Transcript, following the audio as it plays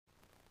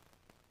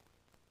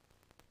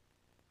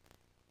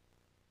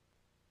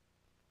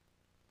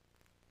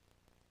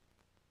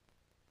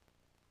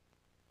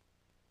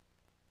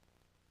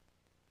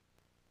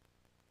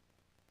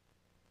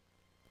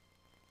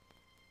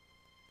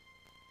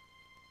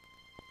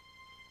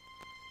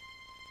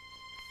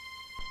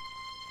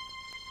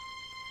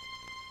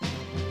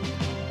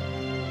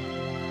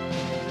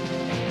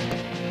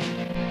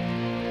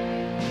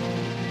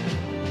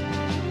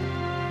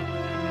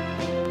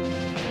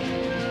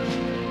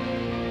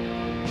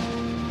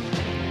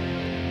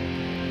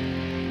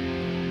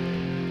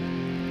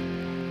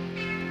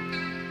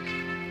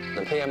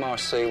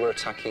PMRC were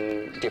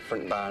attacking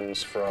different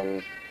bands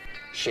from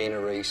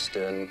Sheena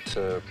Easton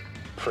to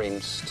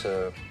Prince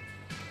to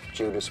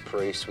Judas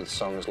Priest with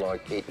songs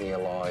like Eat Me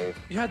Alive.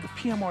 You had the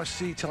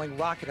PMRC telling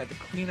rock it had to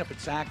clean up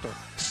its act or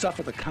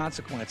suffer the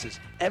consequences.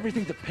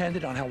 Everything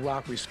depended on how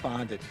rock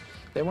responded.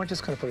 They weren't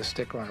just going to put a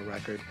sticker on a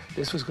record.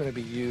 This was going to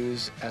be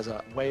used as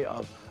a way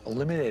of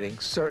eliminating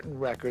certain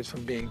records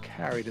from being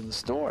carried in the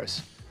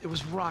stores. It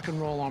was rock and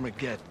roll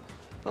Armageddon.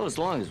 Well, as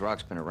long as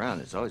rock's been around,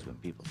 there's always been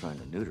people trying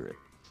to neuter it.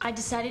 I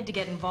decided to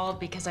get involved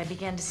because I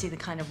began to see the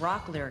kind of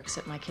rock lyrics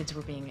that my kids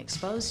were being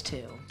exposed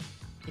to.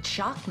 It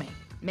shocked me,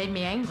 made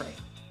me angry.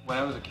 When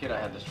I was a kid, I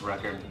had this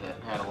record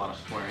that had a lot of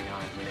swearing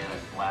on it. I mean,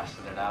 I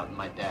blasted it out, and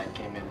my dad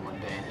came in one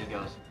day and he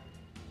goes,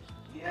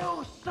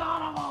 "You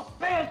son of a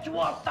bitch,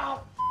 what the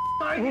f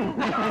are you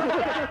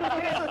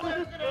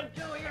listening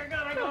to? You're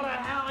gonna go to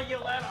hell, you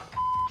little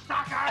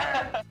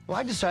sucker!" Well,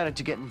 I decided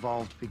to get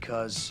involved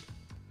because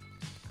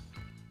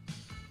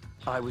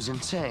I was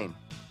insane.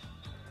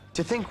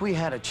 To think we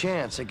had a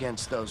chance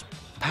against those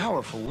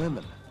powerful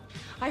women.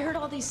 I heard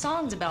all these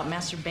songs about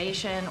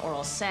masturbation,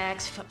 oral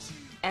sex,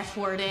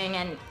 F-wording,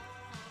 and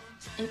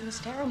it was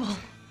terrible.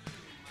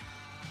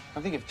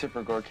 I think if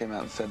Tipper Gore came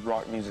out and said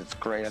rock music's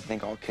great, I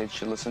think all kids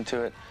should listen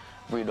to it.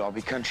 We'd all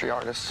be country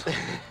artists.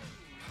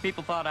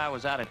 People thought I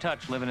was out of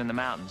touch living in the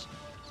mountains,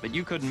 but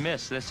you couldn't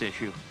miss this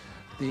issue.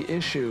 The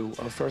issue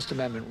of First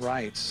Amendment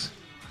rights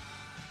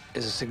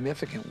is a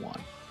significant one.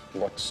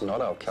 What's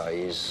not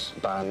okay is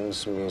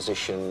bands,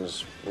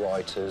 musicians,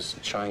 writers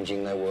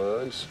changing their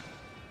words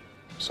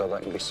so they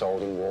can be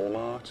sold in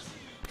Walmart.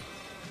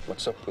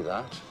 What's up with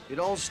that? It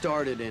all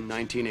started in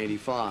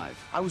 1985.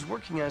 I was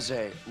working as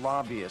a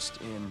lobbyist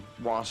in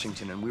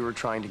Washington, and we were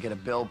trying to get a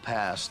bill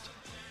passed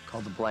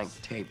called the blank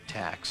tape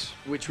tax,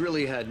 which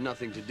really had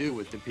nothing to do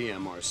with the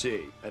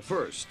PMRC at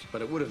first,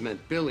 but it would have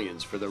meant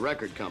billions for the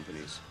record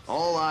companies.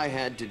 All I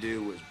had to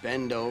do was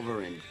bend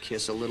over and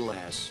kiss a little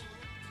ass.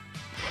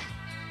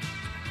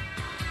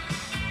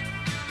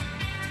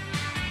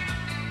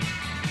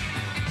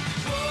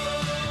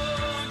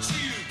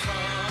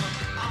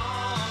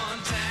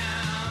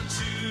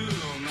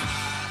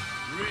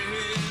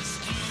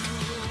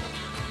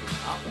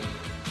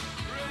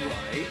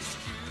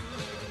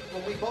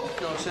 Well, we both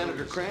know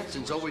Senator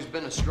Cranston's always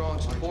been a strong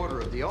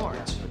supporter of the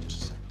arts.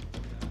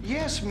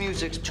 Yes,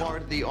 music's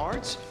part of the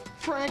arts.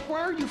 Frank,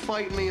 why are you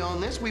fighting me on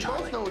this? We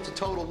both know it's a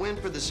total win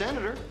for the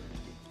senator.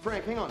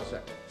 Frank, hang on a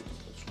sec.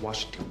 It's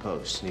Washington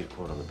Post. Need a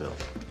quote on the bill.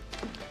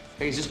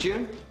 Hey, is this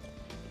June?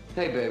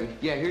 Hey, baby.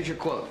 Yeah, here's your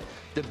quote.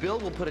 The bill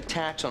will put a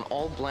tax on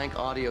all blank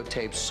audio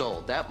tapes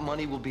sold. That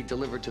money will be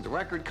delivered to the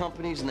record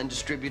companies and then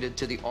distributed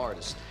to the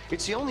artists.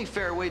 It's the only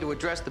fair way to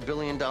address the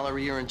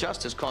billion-dollar-a-year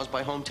injustice caused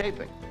by home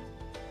taping.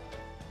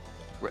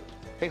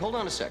 Hey, hold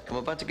on a sec. I'm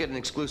about to get an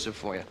exclusive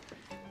for you.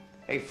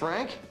 Hey,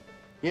 Frank?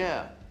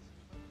 Yeah.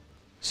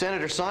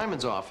 Senator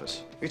Simon's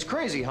office. It's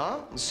crazy,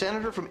 huh? The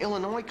senator from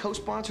Illinois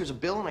co-sponsors a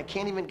bill and I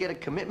can't even get a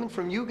commitment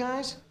from you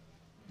guys?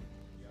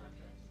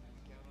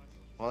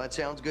 Well, that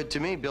sounds good to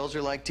me. Bills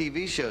are like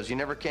TV shows. You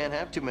never can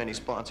have too many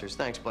sponsors.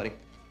 Thanks, buddy.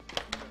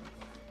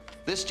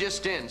 This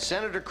just in.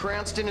 Senator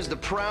Cranston is the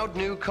proud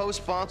new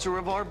co-sponsor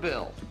of our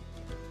bill.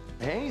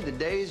 Hey, the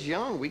day is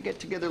young. We get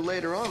together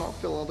later on. I'll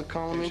fill all the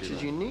column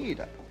inches you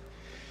need.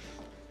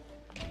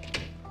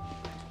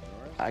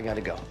 I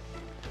gotta go.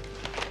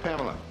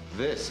 Pamela,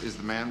 this is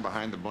the man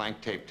behind the blank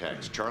tape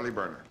tax, Charlie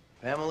Burner.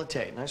 Pamela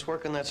Tate. Nice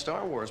work on that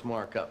Star Wars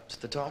markup. It's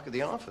the talk of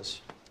the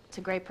office. It's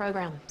a great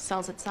program.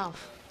 Sells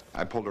itself.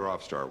 I pulled her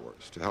off Star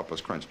Wars to help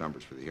us crunch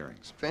numbers for the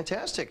hearings.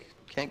 Fantastic.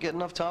 Can't get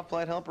enough top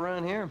flight help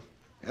around here.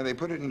 Yeah, they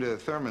put it into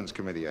Thurman's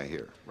committee, I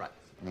hear. Right.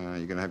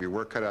 You're gonna have your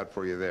work cut out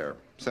for you there.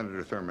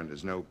 Senator Thurman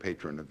is no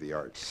patron of the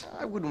arts.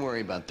 I wouldn't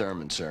worry about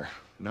Thurman, sir.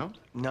 No?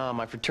 No,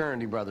 my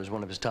fraternity brother's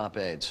one of his top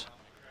aides.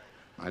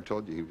 I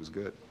told you he was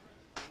good.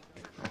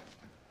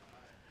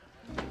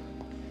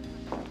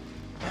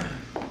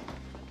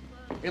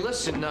 Hey,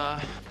 listen,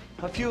 a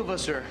few of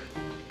us are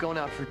going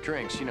out for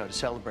drinks, you know, to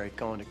celebrate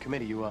going to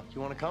committee. You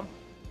want to come?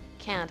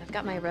 Can't. I've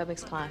got my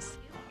aerobics class.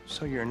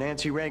 So you're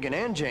Nancy Reagan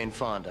and Jane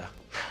Fonda.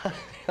 I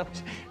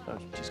was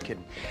just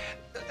kidding.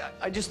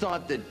 I just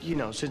thought that, you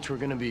know, since we're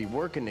going to be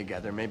working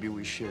together, maybe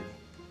we should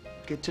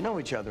get to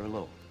know each other a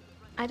little.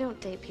 I don't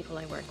date people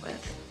I work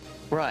with.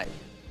 Right.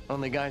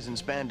 Only guys in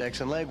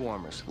spandex and leg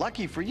warmers.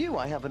 Lucky for you,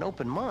 I have an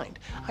open mind.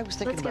 I was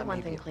thinking Let's about get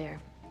one thing clear.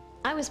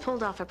 I was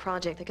pulled off a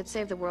project that could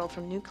save the world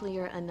from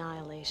nuclear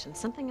annihilation,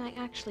 something I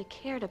actually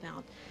cared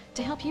about,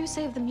 to help you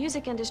save the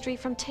music industry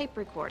from tape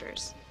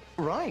recorders.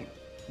 Right,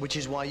 which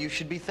is why you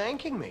should be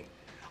thanking me.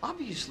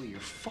 Obviously, you're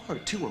far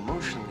too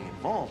emotionally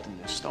involved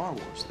in this Star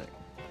Wars thing.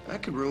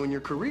 That could ruin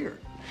your career.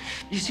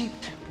 You see,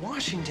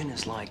 Washington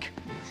is like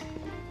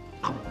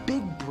a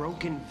big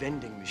broken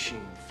vending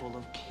machine full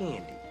of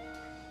candy.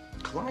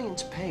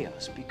 Clients pay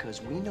us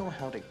because we know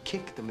how to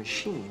kick the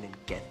machine and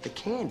get the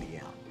candy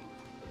out.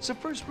 It's the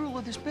first rule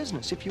of this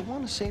business. If you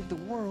want to save the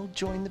world,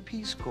 join the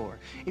Peace Corps.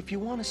 If you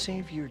want to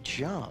save your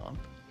job,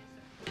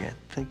 get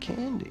the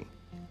candy.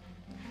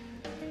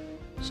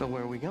 So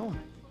where are we going?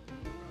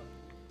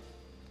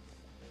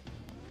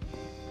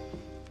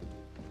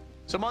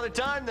 Some other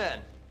time, then.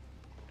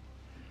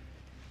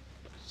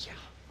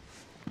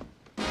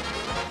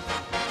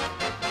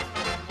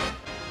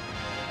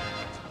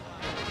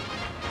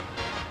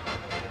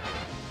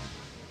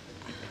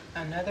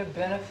 Another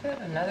benefit,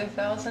 another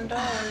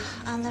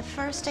 $1,000. On the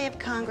first day of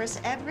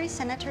Congress, every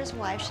senator's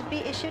wife should be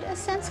issued a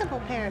sensible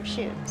pair of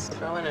shoes.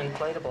 Throw an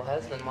inflatable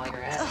husband while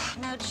you're at it. Oh,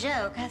 no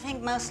joke. I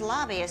think most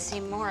lobbyists see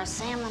more of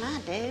Sam than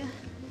I do.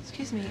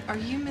 Excuse me, are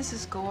you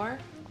Mrs. Gore?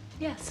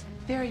 Yes.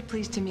 Very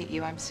pleased to meet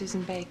you. I'm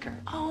Susan Baker.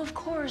 Oh, of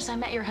course. I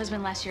met your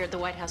husband last year at the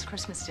White House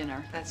Christmas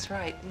dinner. That's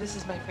right. This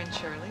is my friend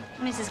Shirley.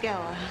 Mrs.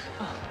 Goa.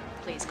 Oh,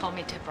 please call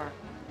me Tipper.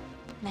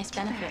 Nice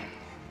benefit.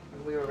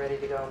 We were ready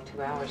to go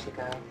 2 hours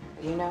ago.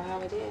 You know how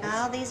it is.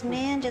 All these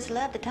men just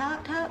love to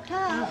talk, talk,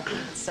 talk.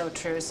 It's so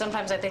true.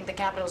 Sometimes I think the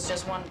Capitol's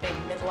just one big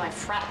midlife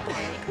frat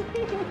party.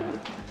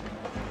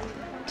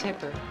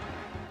 Tipper,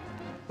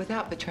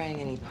 without betraying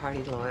any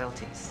party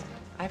loyalties,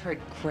 I've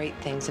heard great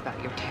things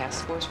about your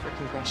task force for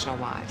congressional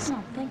wives.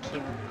 Oh, thank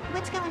you.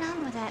 What's going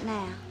on with that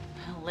now?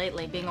 Well,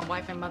 lately, being a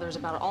wife and mother is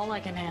about all I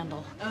can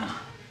handle.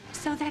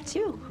 So that's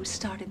you who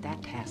started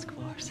that task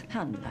force.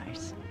 How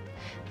nice.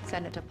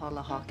 Senator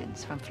Paula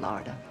Hawkins from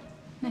Florida.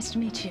 Nice to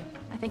meet you.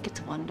 I think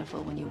it's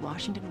wonderful when you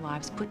Washington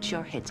wives put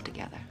your heads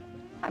together.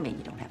 I mean,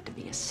 you don't have to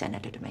be a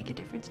senator to make a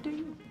difference, do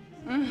you?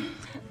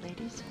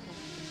 Ladies?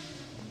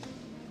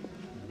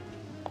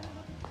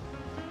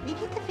 You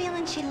get the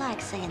feeling she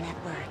likes saying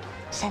that word,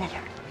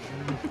 senator.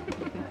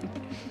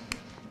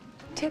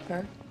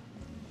 Tipper,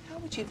 how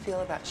would you feel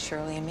about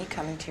Shirley and me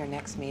coming to your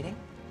next meeting?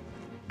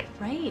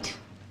 Great.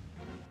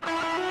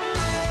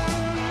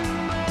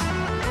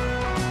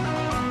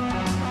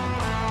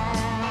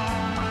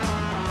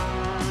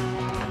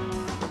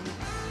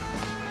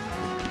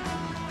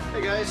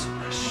 Hey, guys.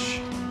 Shh.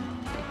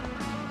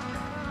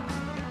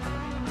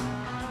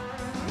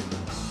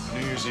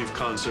 New Year's Eve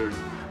concert,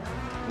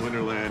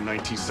 Winterland,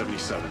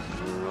 1977.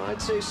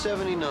 I'd say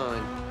 79.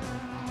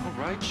 All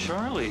right,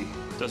 Charlie.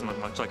 Doesn't look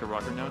much like a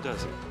rocker now,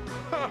 does he?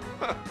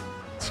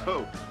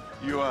 So,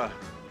 you're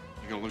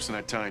gonna loosen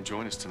that tie and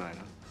join us tonight,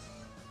 huh?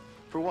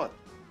 For what?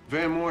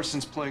 Van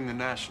Morrison's playing the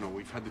National.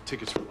 We've had the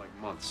tickets for like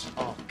months.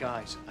 Oh,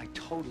 guys, I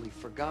totally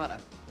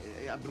forgot.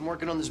 I've been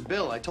working on this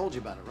bill. I told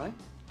you about it, right?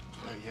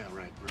 Yeah,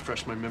 right.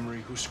 Refresh my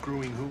memory. Who's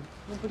screwing who?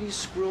 Nobody's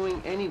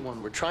screwing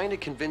anyone. We're trying to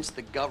convince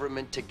the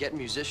government to get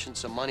musicians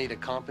some money to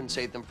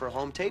compensate them for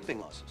home taping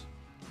losses.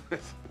 Be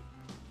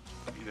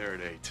there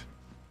at 8.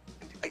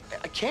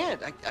 I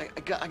can't.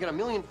 I got a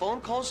million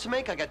phone calls to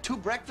make. I got 2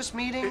 breakfast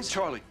meetings. Hey,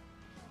 Charlie,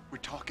 we're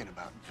talking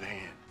about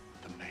Van,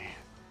 the man.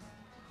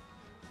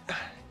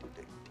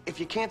 If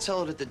you can't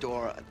sell it at the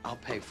door, I'll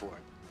pay for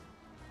it.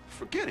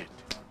 Forget it.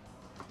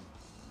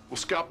 We'll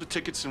scalp the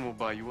tickets and we'll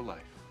buy you a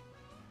life.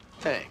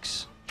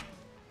 Thanks.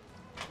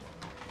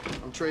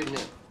 I'm trading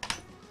in.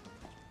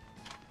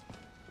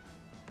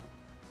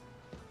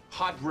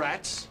 Hot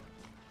rats?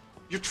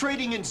 You're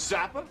trading in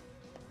Zappa?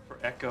 For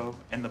Echo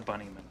and the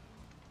Bunnymen.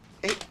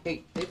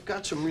 Hey, they've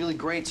got some really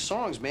great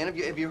songs, man.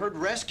 Have you heard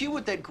Rescue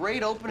with that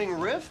great opening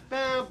riff?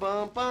 Bum,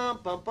 bum, bum,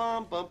 bum,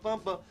 bum, bum,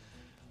 bum,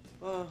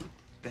 bum.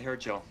 The hair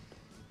gel.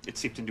 It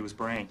seeped into his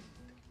brain.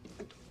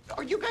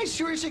 Are you guys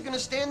seriously gonna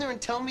stand there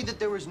and tell me that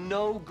there was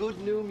no good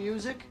new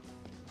music?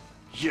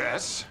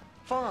 Yes.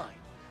 Fine.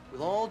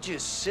 We'll all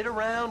just sit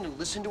around and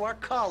listen to our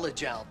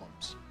college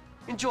albums.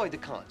 Enjoy the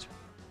concert.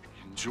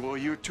 Enjoy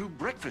your 2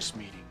 breakfast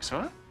meetings,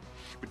 huh?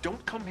 But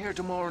don't come here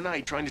tomorrow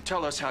night trying to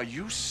tell us how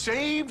you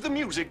saved the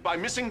music by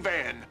missing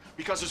Van.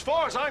 Because as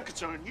far as I'm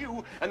concerned,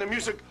 you and the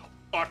music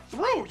are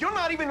through. You're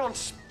not even on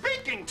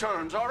speaking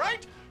terms, all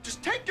right?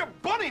 Just take your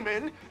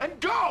bunnymen and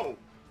go!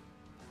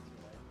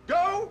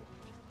 Go!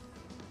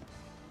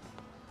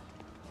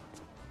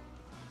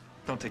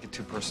 Don't take it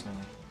too personally.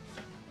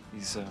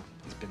 He's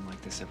been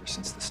like this ever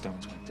since the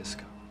Stones went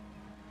disco.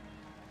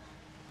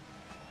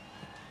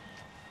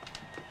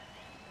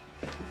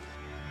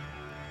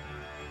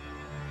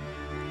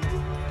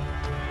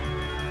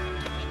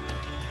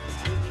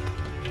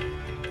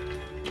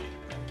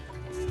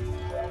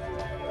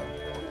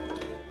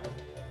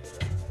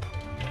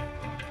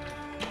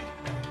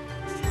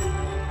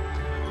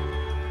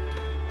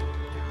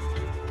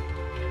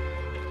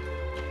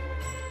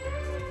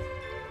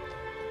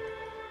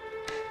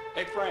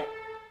 Hey, Frank.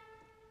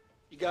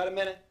 You got a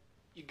minute?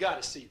 You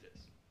gotta see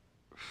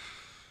this.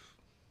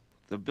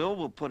 The bill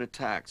will put a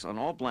tax on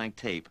all blank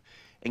tape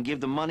and give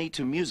the money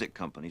to music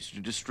companies to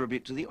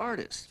distribute to the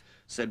artists,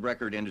 said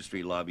record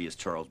industry lobbyist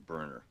Charles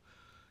Berner.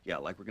 Yeah,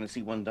 like we're gonna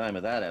see 1 dime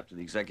of that after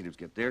the executives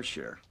get their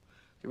share.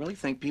 You really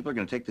think people are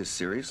gonna take this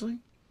seriously?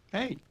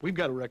 Hey, we've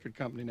got a record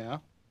company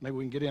now. Maybe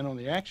we can get in on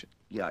the action.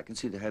 Yeah, I can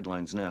see the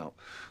headlines now.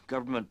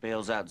 Government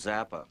bails out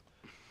Zappa.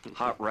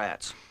 Hot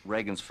Rats,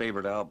 Reagan's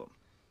favorite album.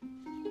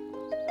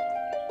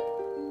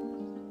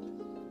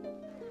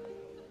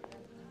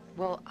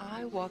 Well,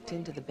 I walked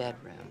into the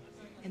bedroom,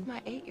 and my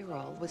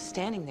 8-year-old was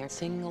standing there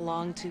singing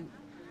along to,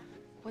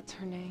 what's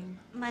her name?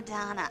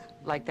 Madonna.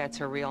 Like that's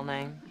her real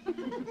name?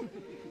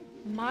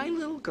 My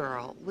little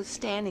girl was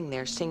standing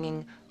there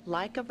singing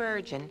Like a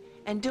Virgin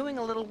and doing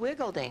a little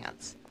wiggle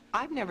dance.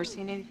 I've never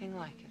seen anything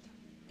like it.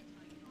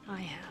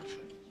 I have.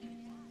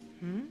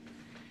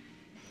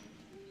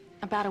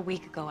 About a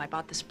week ago, I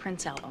bought this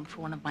Prince album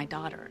for one of my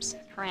daughters.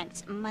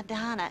 Prince,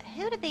 Madonna,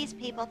 who do these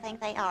people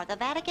think they are? The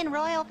Vatican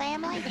royal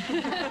family?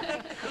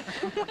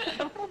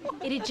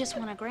 It had just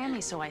won a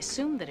Grammy, so I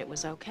assumed that it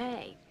was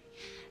okay.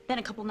 Then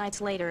a couple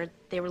nights later,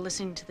 they were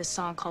listening to this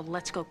song called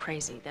Let's Go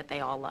Crazy that they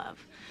all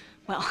love.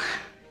 Well,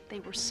 they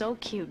were so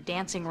cute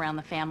dancing around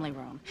the family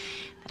room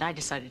that I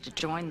decided to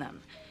join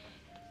them.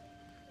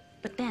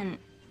 But then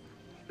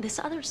this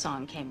other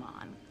song came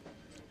on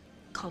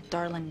called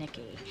Darlin'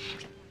 Nikki.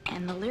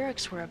 And the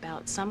lyrics were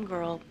about some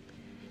girl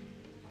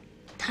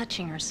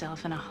touching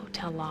herself in a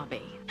hotel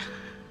lobby.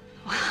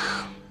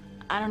 Well,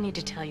 I don't need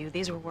to tell you,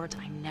 these were words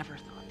I never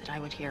thought that I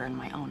would hear in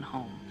my own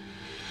home.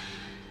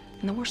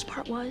 And the worst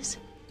part was,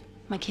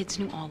 my kids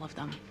knew all of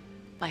them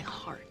by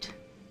heart.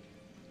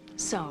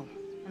 So,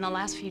 in the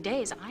last few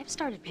days, I've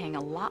started paying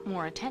a lot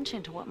more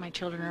attention to what my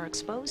children are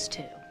exposed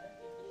to.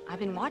 I've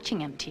been watching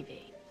MTV.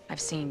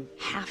 I've seen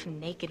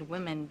half-naked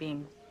women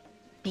being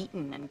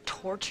beaten and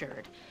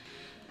tortured.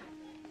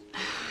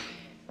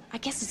 I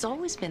guess it's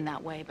always been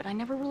that way, but I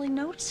never really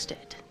noticed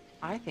it.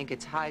 I think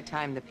it's high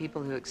time the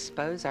people who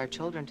expose our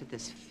children to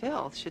this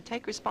filth should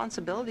take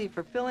responsibility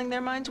for filling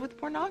their minds with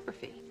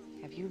pornography.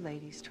 Have you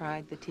ladies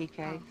tried the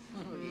TK?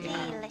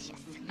 Delicious.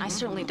 I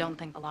certainly don't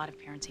think a lot of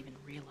parents even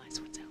realize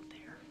what's out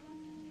there.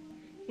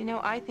 You know,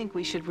 I think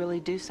we should really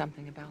do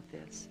something about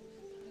this.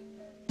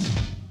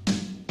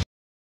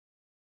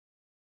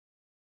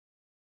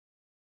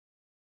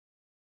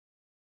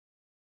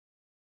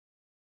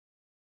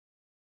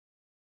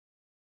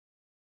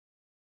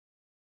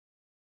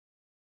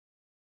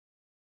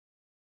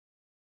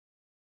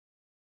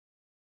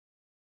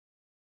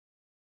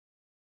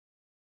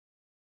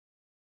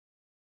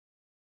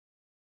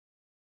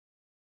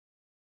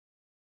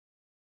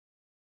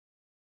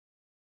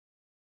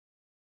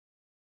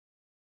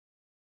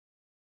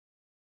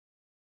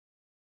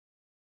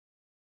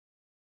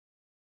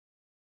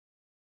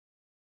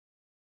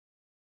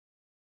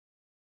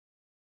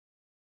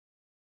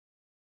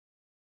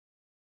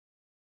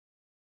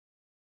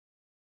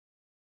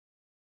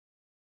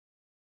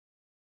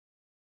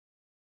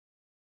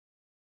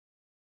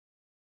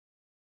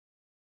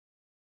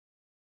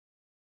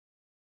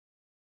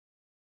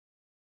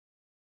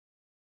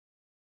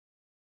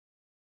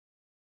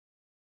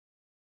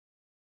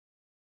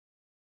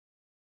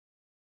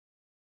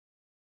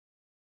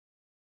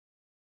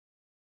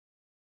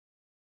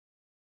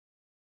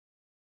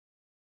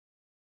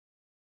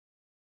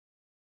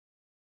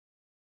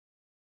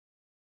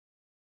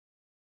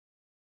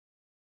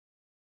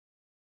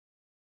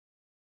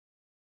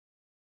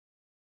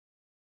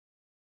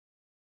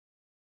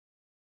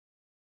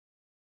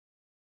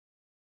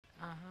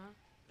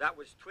 That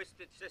was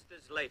Twisted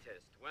Sister's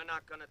latest. We're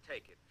Not Gonna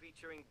Take It,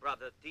 featuring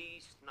brother Dee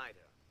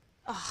Snider.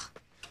 Ugh,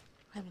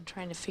 I've been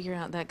trying to figure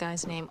out that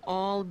guy's name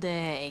all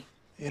day.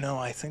 You know,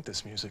 I think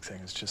this music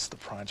thing is just the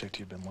project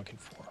you've been looking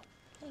for.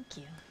 Thank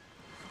you.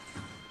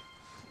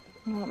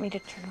 You want me to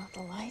turn off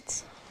the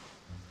lights?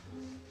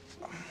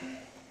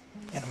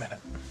 In a minute.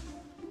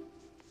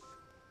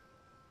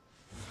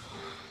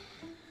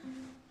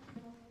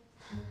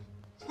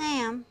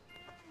 Sam,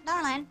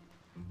 darling,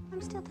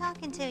 I'm still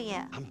talking to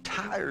you. I'm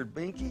tired,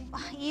 Binky.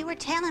 You were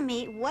telling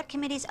me what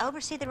committees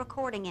oversee the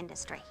recording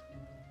industry.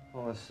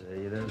 Well, let's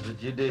see. There's the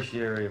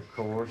Judiciary, of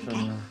course,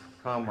 and the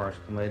Commerce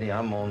Committee.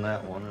 I'm on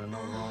that one, and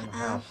over on the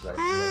House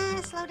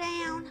Committee. Slow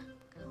down.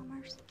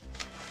 Commerce.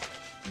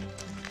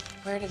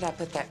 Where did I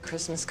put that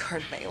Christmas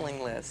card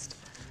mailing list?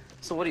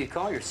 So what do you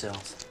call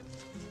yourselves?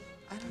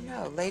 I don't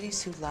know.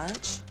 Ladies Who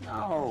Lunch?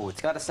 No,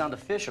 it's got to sound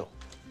official.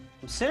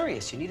 I'm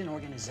serious. You need an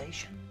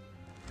organization.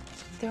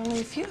 There are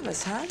only a few of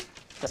us, huh?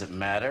 Doesn't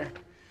matter.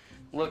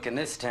 Look, in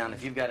this town,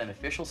 if you've got an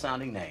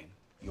official-sounding name,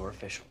 you're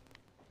official.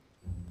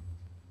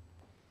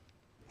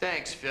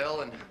 Thanks,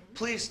 Phil, and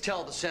please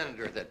tell the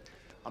senator that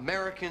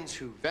Americans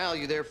who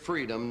value their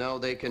freedom know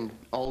they can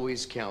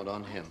always count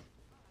on him.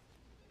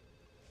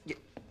 Yeah,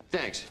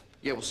 thanks.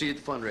 Yeah, we'll see you at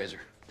the fundraiser.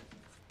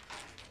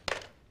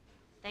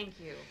 Thank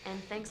you.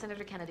 And thanks,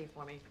 Senator Kennedy,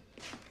 for me.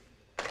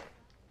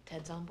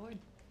 Ted's on board.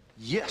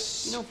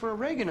 Yes. You know, for a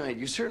Reaganite,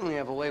 you certainly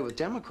have a way with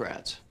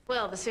Democrats.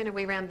 Well, the sooner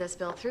we ram this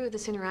bill through, the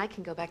sooner I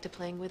can go back to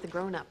playing with the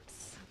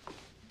grown-ups.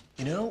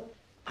 You know,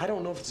 I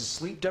don't know if it's the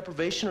sleep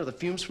deprivation or the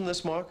fumes from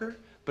this marker,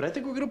 but I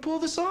think we're gonna pull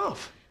this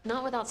off.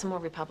 Not without some more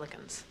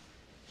Republicans.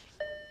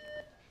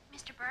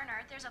 Mr.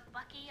 Berner, there's a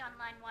Bucky on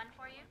line 1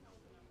 for you.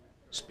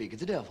 Speak of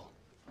the devil.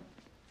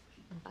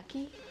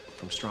 Bucky?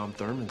 From Strom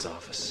Thurmond's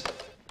office.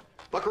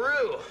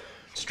 Buckaroo!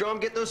 Strom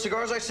get those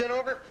cigars I sent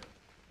over?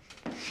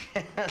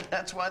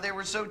 That's why they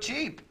were so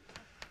cheap.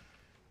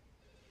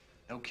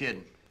 No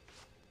kidding.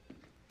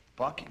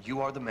 Buck, you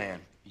are the man.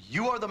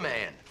 You are the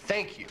man.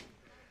 Thank you.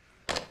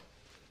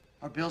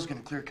 Our bill's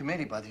gonna clear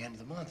committee by the end of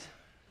the month.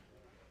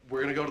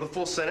 We're gonna go to the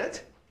full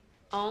Senate?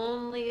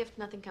 Only if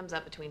nothing comes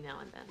up between now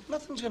and then.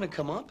 Nothing's gonna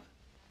come up.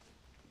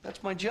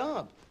 That's my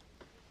job.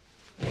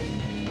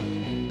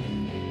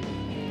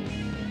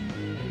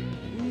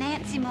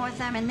 Nancy Moore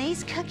Thurman,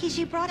 these cookies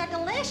you brought are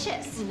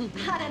delicious.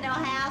 I don't know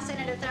how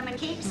Senator Thurman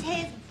keeps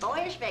his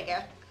boyish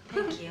figure.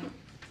 Thank you.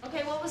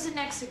 Okay, what was the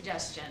next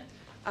suggestion?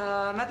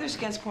 Mothers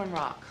Against Porn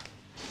Rock.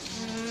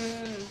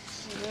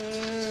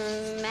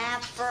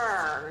 Matt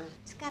Fur.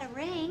 It's got a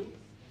ring.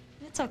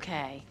 It's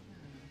okay.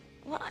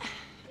 Well,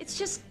 it's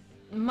just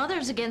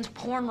Mothers Against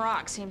Porn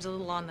Rock seems a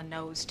little on the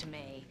nose to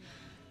me.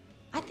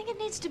 I think it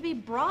needs to be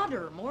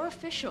broader, more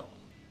official.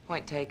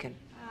 Point taken.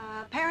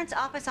 Parents'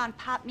 Office on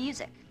Pop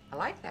Music. I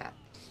like that.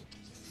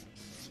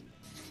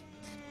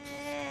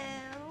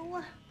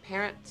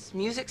 Parents'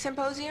 Music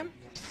Symposium?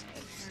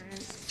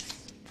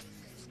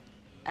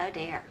 Oh,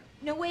 dear.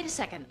 No, wait a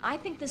second. I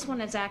think this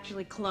one is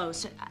actually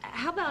close.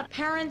 How about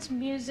Parents'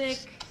 Music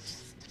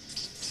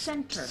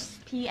Center,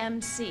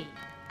 PMC?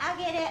 I'll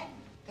get it.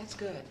 That's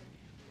good.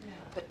 Yeah,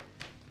 but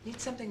need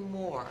something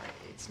more.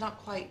 It's not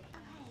quite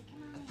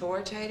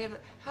authoritative.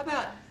 How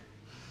about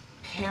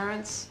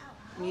Parents'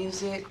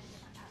 Music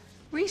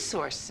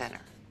Resource Center?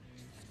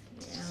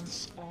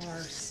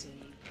 MRC.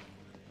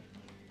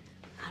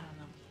 I don't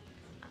know.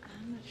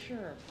 I'm not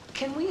sure.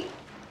 Can we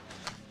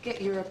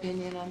get your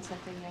opinion on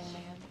something, young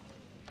man?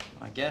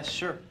 I guess,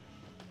 sure.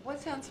 What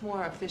sounds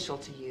more official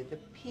to you, the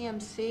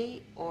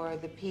PMC or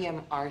the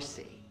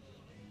PMRC?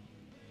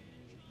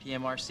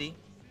 PMRC?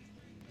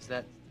 Is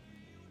that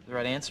the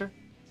right answer?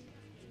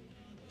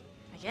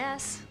 I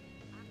guess.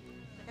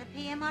 The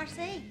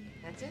PMRC.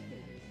 That's it,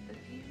 the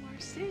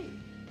PMRC.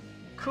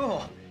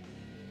 Cool.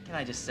 Can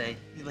I just say,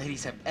 you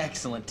ladies have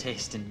excellent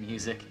taste in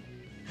music.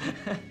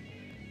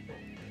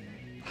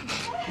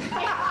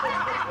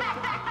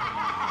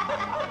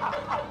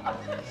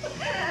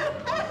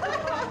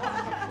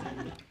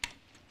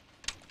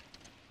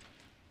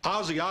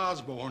 Ozzy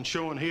Osbourne,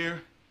 shown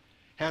here,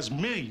 has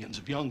millions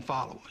of young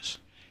followers.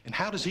 And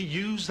how does he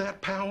use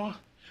that power?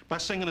 By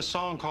singing a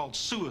song called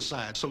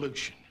Suicide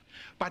Solution.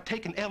 By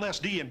taking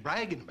LSD and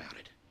bragging about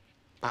it.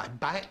 By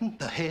biting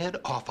the head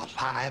off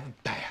a live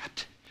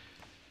bat.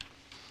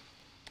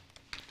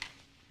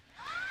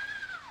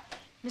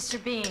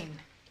 Mr. Bean,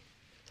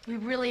 we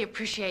really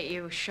appreciate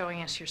you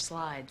showing us your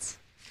slides.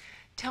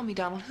 Tell me,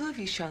 Donald, who have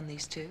you shown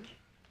these to?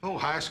 Oh,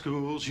 high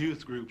schools,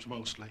 youth groups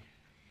mostly.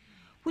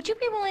 Would you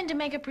be willing to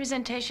make a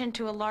presentation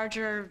to a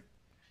larger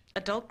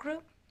adult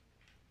group?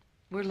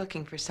 We're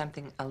looking for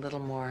something a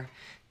little more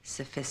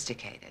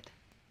sophisticated.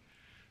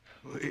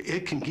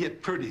 It can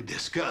get pretty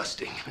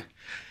disgusting.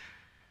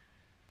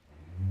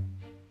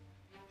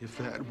 If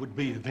that would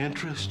be of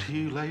interest to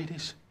you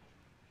ladies.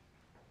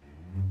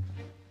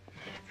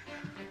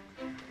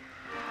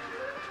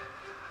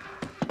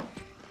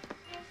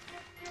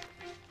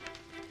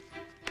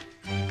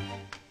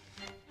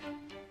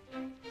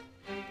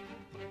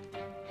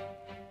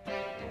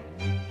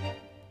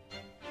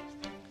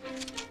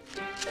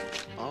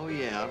 Oh,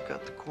 yeah, I've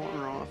got the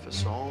corner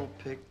office all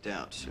picked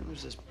out. As soon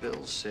as this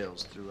bill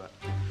sails through, I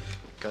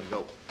gotta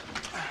go.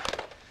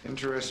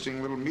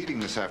 Interesting little meeting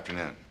this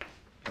afternoon.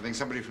 I think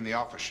somebody from the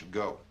office should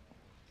go.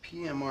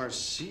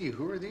 PMRC,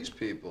 who are these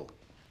people?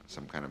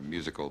 Some kind of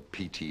musical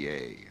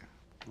PTA.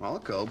 I'll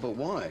go, but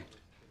why?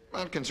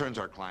 Well, it concerns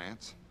our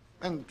clients.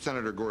 And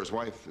Senator Gore's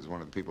wife is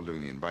one of the people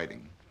doing the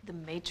inviting. The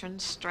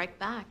matrons strike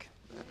back.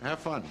 Have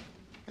fun.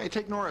 Hey,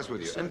 take Nora's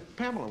with you. And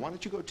Pamela, why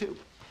don't you go too?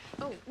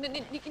 Oh,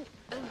 you can...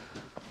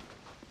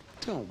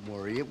 Don't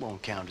worry, it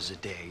won't count as a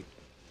date.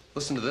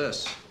 Listen to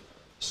this.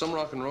 Some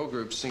rock and roll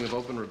groups sing of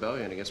open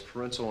rebellion against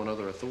parental and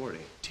other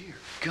authority. Dear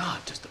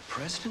God, does the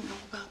president know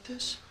about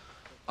this?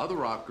 Other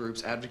rock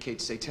groups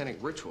advocate satanic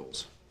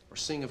rituals or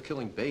sing of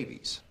killing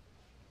babies.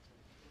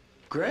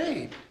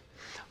 Great.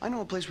 I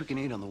know a place we can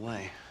eat on the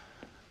way.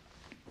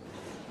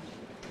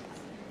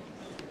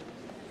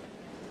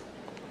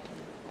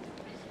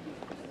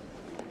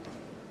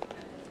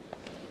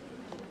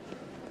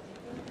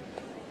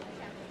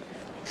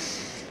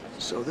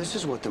 So this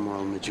is what the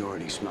moral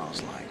majority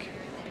smells like.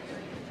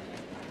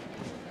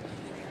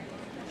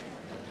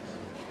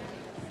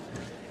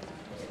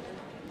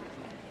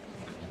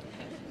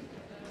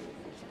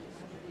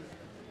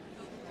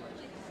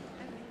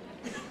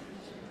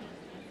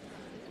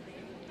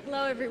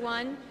 Hello,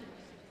 everyone.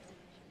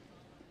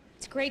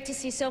 It's great to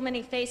see so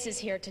many faces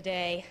here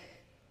today.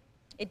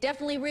 It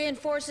definitely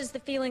reinforces the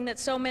feeling that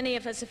so many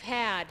of us have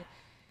had,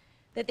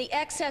 that the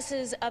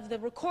excesses of the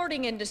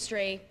recording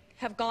industry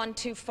have gone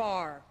too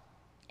far,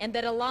 and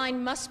that a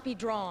line must be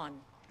drawn.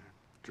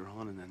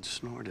 Drawn and then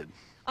snorted.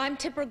 I'm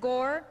Tipper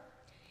Gore,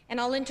 and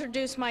I'll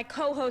introduce my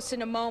co-hosts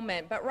in a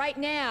moment, but right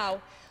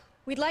now,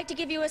 we'd like to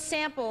give you a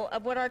sample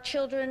of what our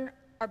children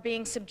are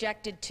being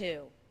subjected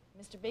to.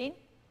 Mr. Bean?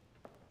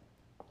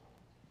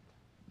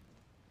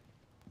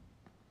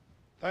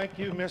 Thank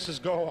you,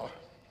 Mrs. Gore.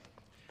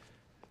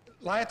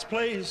 Lights,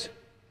 please.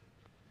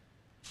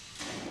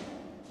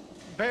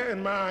 Bear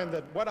in mind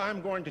that what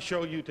I'm going to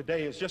show you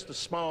today is just a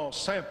small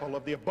sample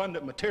of the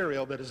abundant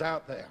material that is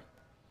out there.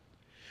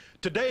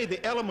 Today,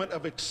 the element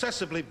of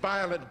excessively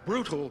violent,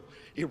 brutal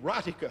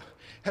erotica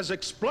has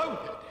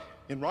exploded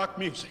in rock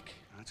music.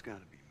 That's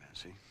gotta be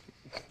messy.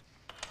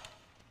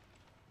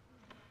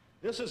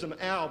 This is an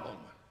album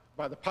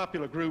by the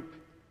popular group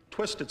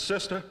Twisted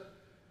Sister,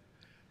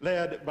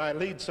 led by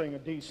lead singer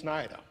Dee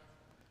Snider.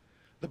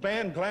 The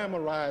band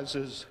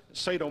glamorizes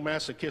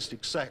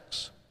sadomasochistic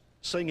sex,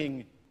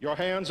 singing, "Your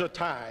hands are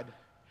tied,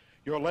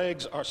 your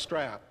legs are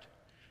strapped,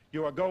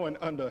 you are going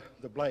under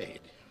the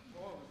blade."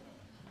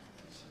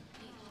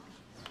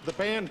 The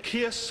band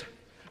Kiss,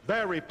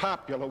 very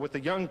popular with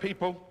the young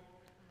people,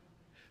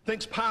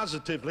 thinks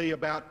positively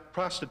about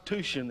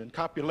prostitution and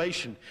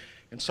copulation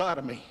and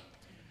sodomy.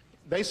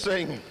 They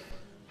sing,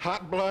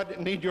 "Hot blood,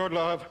 need your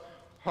love,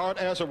 hard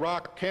as a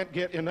rock, can't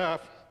get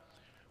enough.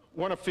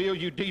 Want to feel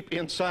you deep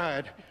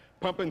inside,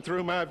 pumping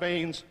through my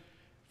veins,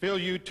 feel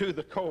you to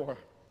the core.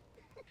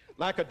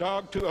 Like a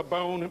dog to a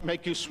bone,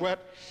 make you sweat,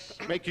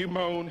 make you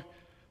moan.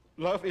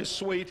 Love is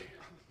sweet,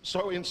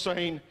 so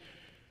insane.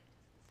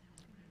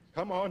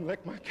 Come on,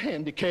 lick my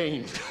candy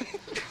cane."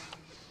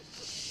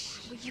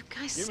 Will you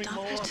guys Give me stop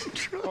more.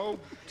 it? Oh,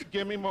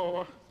 give me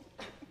more.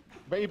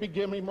 Baby,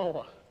 give me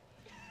more.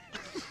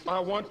 I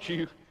want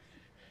you.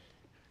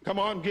 Come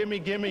on, give me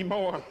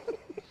more.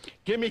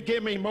 Give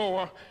me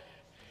more.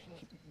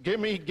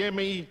 Give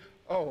me,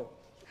 oh.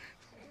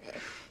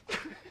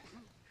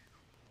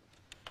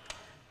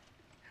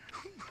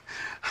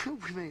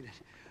 We made it.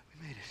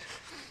 We made it.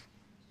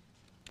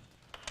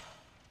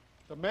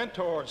 The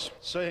Mentors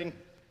sing,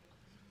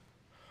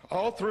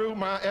 "All through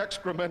my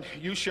excrement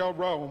you shall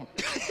roam.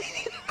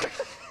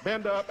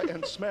 Bend up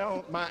and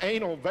smell my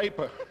anal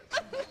vapor.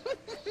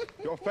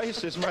 Your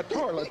face is my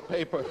toilet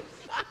paper.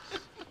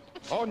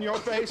 On your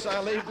face I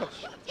leave a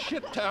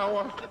shit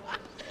tower.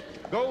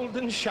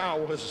 Golden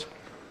showers,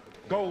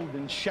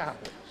 golden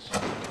showers."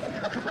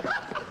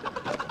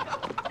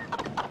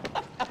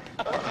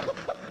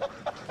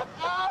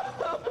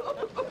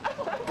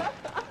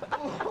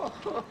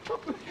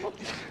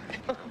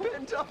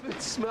 Bend up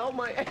and smell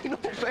my anal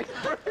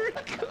vapor.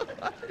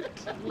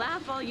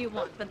 Laugh all you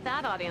want, but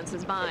that audience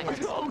is mine.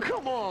 Oh,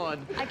 come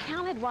on. I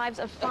counted wives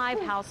of 5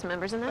 house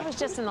members, and that was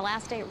just in the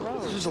last 8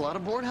 rows. There's a lot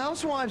of bored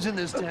housewives in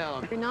this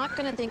town. You're not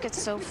going to think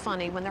it's so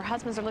funny when their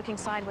husbands are looking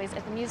sideways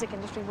at the music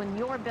industry when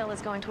your bill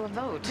is going to a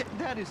vote.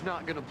 That is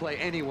not going to play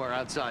anywhere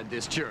outside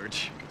this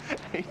church.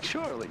 Hey,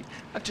 Charlie,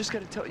 I've just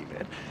got to tell you,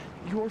 man,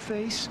 your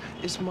face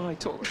is my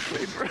toilet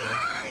paper.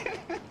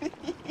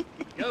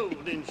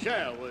 Golden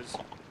showers,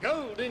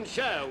 golden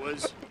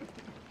showers.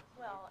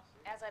 Well,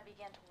 as I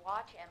began to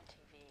watch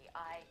MTV,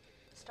 I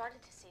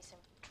started to see some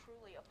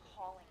truly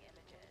appalling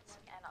images,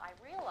 and I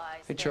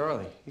realized Hey, that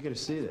Charlie, you gotta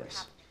see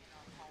this.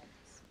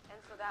 And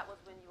so that was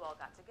when you all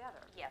got together.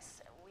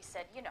 Yes, we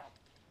said, you know,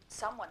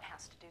 someone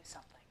has to do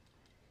something.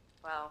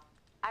 Well,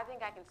 I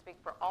think I can speak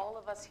for all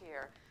of us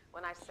here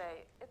when I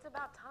say it's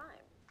about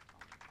time.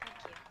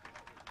 Thank you.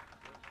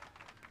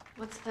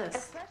 What's this?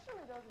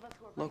 Especially those of us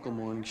who are Local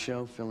morning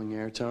show filling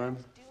airtime.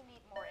 Do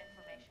need more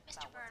information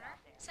Mr. Berner,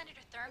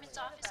 Senator Thurman's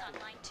office on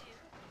line 2.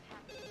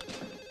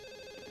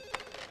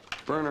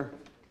 Burner.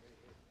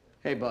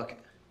 Hey, Buck.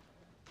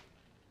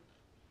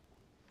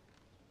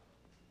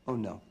 Oh,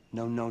 no.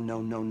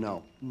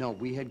 No,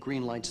 we had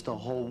green lights the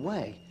whole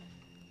way.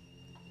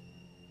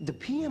 The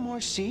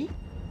PMRC?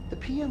 The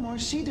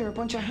PMRC, they're a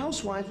bunch of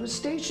housewives with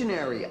station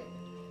area.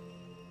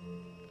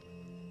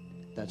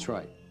 That's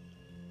right.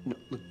 No,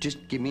 look,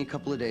 just give me a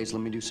couple of days.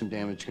 Let me do some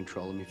damage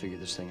control. Let me figure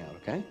this thing out,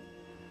 okay?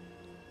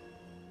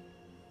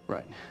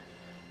 Right.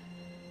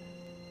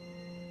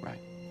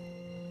 Right.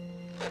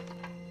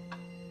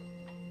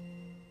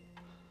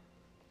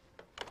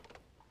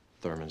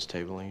 Thurman's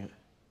tabling it?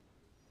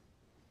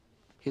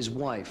 His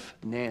wife,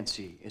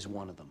 Nancy, is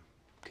one of them.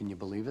 Can you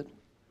believe it?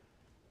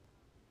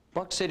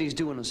 Buck said he's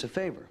doing us a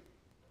favor.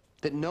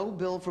 That no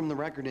bill from the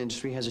record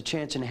industry has a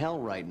chance in hell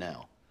right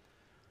now.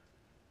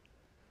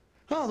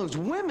 Oh, those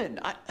women!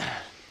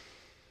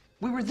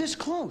 We were this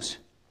close.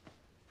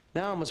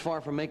 Now I'm as far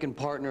from making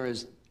partner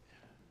as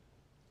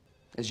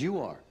you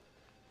are.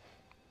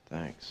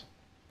 Thanks.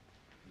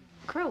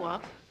 Grow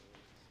up.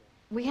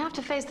 We have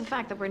to face the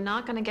fact that we're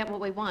not going to get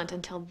what we want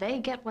until they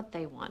get what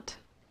they want.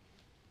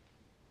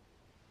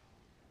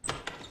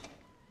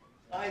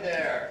 Hi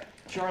there.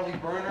 Charlie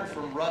Berner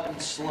from Rutt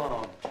and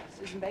Sloan.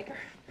 Susan Baker?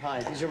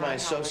 Hi, these are my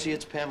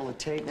associates, Pamela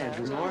Tate and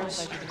Andrew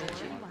Norris.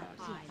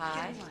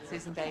 Hi,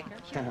 Susan Baker.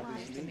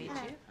 Nice to meet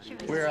you.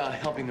 We're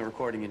helping the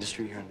recording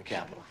industry here in the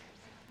Capitol.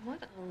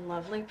 What a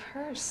lovely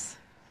purse.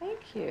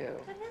 Thank you.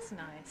 That is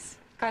nice.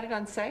 Got it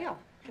on sale.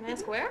 Can I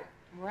ask where?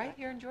 Right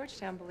here in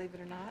Georgetown, believe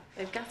it or not.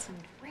 They've got some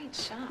great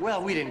shops.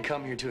 Well, we didn't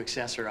come here to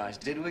accessorize,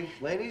 did we,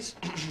 ladies?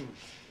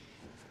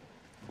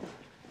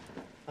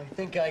 I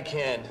think I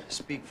can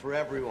speak for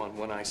everyone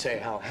when I say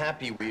how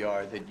happy we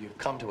are that you've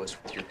come to us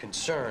with your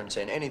concerns,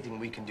 and anything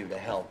we can do to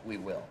help, we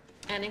will.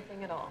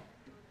 Anything at all.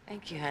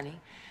 Thank you, honey.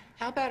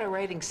 How about a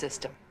rating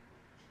system?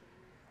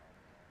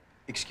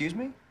 Excuse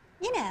me?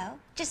 You know,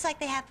 just like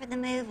they have for the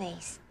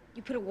movies.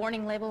 You put a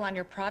warning label on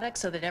your product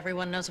so that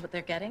everyone knows what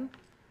they're getting?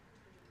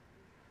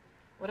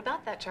 What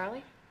about that,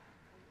 Charlie?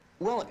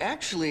 Well,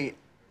 actually,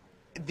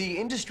 the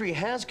industry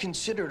has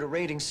considered a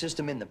rating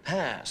system in the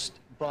past,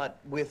 But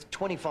with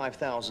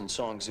 25,000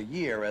 songs a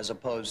year as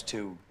opposed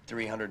to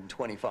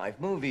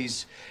 325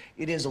 movies,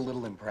 it is a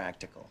little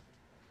impractical.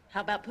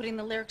 How about putting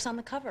the lyrics on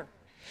the cover?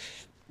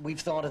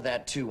 We've thought of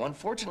that, too.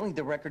 Unfortunately,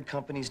 the record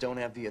companies don't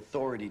have the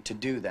authority to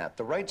do that.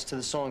 The rights to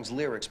the song's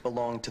lyrics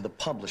belong to the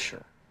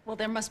publisher. Well,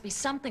 there must be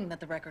something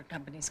that the record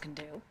companies can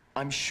do.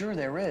 I'm sure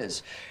there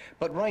is.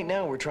 But right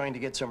now, we're trying to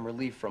get some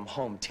relief from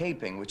home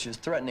taping, which is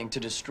threatening to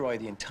destroy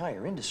the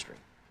entire industry.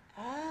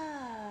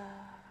 Ah.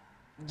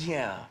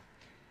 Yeah.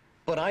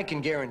 But I can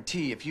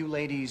guarantee if you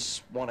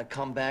ladies want to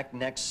come back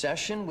next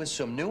session with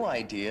some new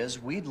ideas,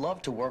 we'd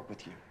love to work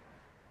with you.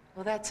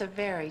 Well, that's a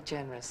very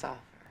generous offer.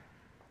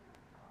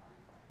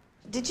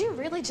 Did you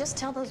really just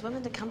tell those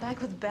women to come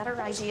back with better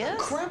ideas?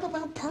 Crap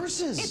about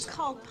purses. It's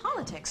called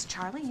politics,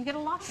 Charlie. You get a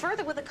lot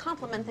further with a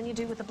compliment than you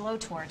do with a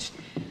blowtorch.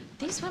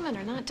 These women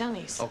are not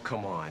dummies. Oh,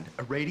 come on.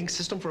 A rating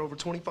system for over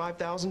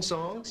 25,000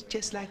 songs?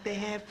 Just like they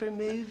have for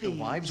movies. The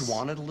wives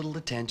wanted a little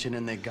attention,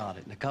 and they got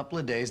it. In a couple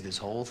of days, this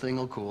whole thing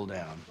will cool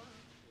down.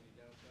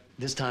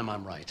 This time,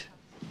 I'm right.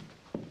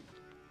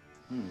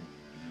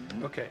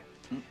 Okay.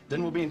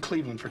 Then we'll be in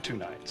Cleveland for 2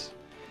 nights.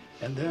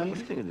 And then... What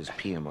do you think of this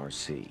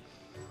PMRC?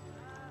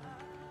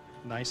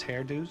 Nice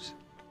hairdos?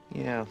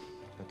 Yeah,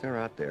 but they're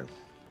out there.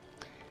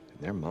 And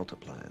they're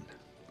multiplying.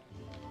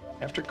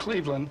 After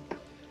Cleveland,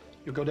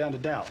 you'll go down to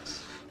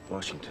Dallas.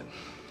 Washington.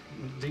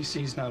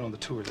 DC's not on the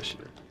tour this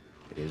year.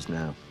 It is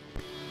now.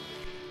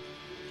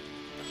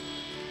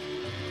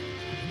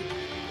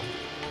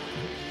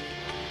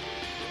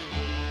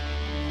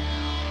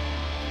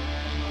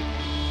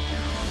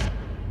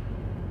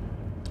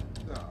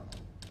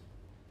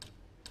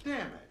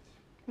 Damn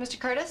it. Mr.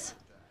 Curtis?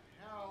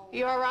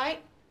 You all right?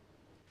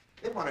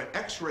 They want an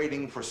X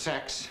rating for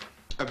sex,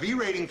 a V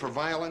rating for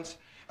violence,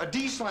 a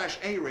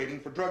D/A rating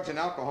for drugs and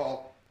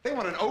alcohol. They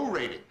want an O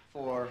rating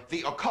for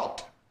the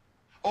occult,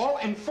 all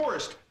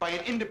enforced by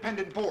an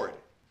independent board.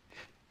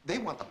 They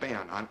want a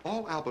ban on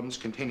all albums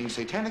containing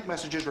satanic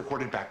messages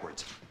recorded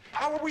backwards.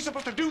 How are we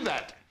supposed to do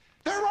that?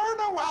 There are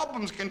no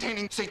albums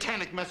containing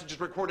satanic messages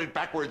recorded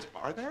backwards,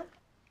 are there?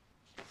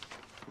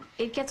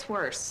 It gets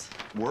worse.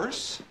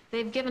 Worse?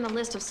 They've given a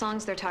list of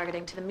songs they're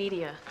targeting to the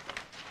media.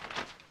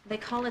 They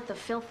call it the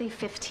Filthy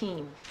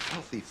 15.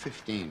 Filthy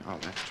 15. Oh,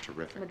 that's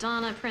terrific.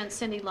 Madonna, Prince,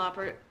 Cyndi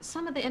Lauper,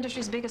 some of the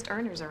industry's biggest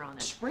earners are on it.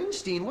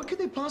 Springsteen, what could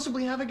they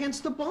possibly have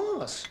against the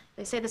boss?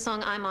 They say the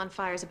song I'm on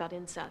Fire is about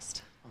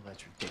incest. Oh,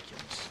 that's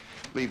ridiculous.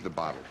 Leave the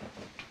bottle.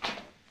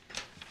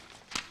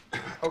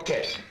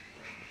 Okay.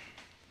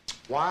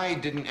 Why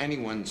didn't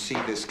anyone see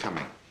this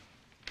coming?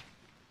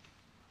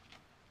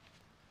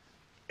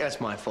 That's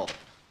my fault.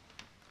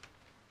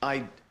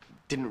 I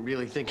didn't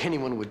really think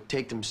anyone would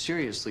take them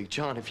seriously.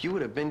 John, if you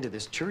would have been to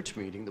this church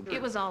meeting...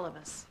 It was all of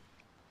us.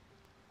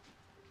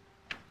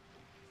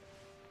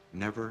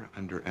 Never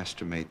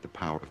underestimate the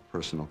power of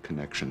personal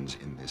connections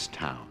in this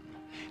town.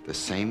 The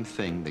same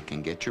thing that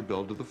can get your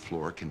bill to the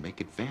floor can make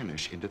it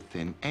vanish into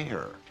thin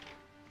air.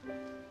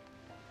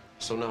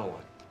 So now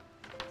what?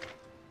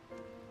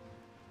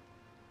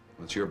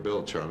 What's your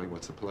bill, Charlie?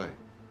 What's the play?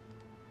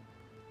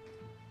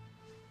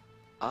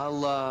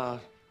 I'll,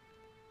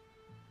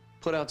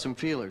 put out some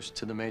feelers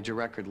to the major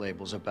record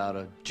labels about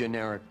a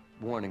generic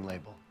warning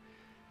label.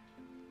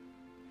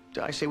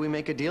 I say we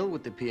make a deal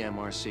with the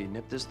PMRC,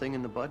 nip this thing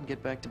in the bud and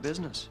get back to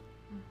business.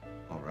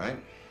 All right.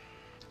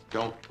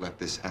 Don't let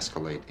this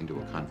escalate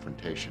into a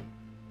confrontation.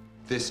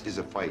 This is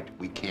a fight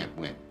we can't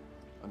win.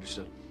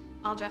 Understood.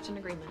 I'll draft an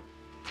agreement.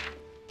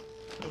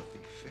 Filthy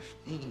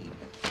 15.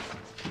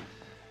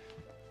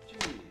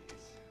 Jeez.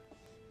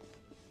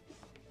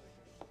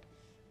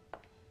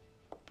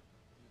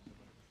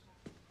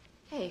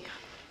 Hey.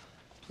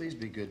 Please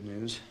be good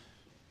news.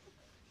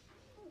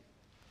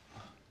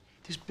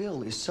 This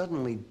bill is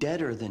suddenly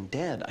deader than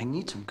dead. I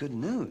need some good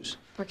news.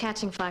 We're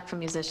catching flack from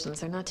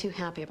musicians. They're not too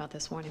happy about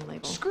this warning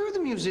label. Screw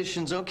the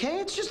musicians, okay?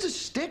 It's just a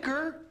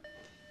sticker.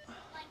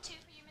 Line 2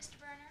 for you, Mr.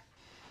 Burner.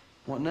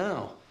 What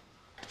now?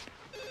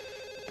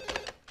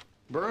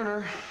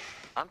 Burner.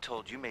 I'm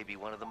told you may be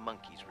one of the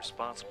monkeys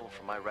responsible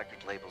for my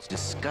record label's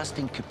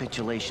disgusting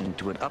capitulation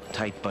to an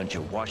uptight bunch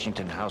of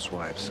Washington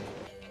housewives.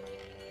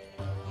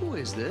 Who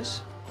is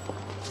this?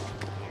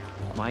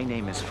 My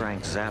name is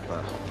Frank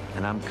Zappa,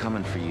 and I'm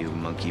coming for you,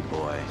 monkey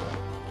boy.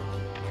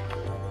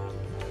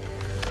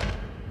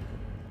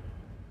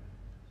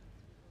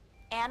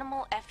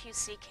 Animal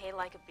F-U-C-K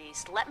like a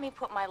beast. Let me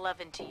put my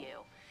love into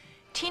you.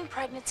 Teen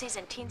pregnancies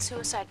and teen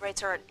suicide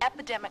rates are at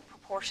epidemic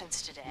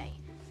proportions today.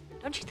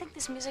 Don't you think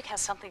this music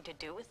has something to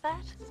do with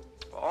that?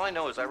 Well, all I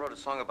know is I wrote a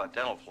song about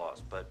dental floss,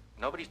 but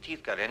nobody's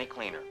teeth got any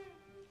cleaner.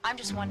 I'm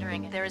just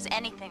wondering if there is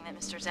anything that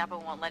Mr.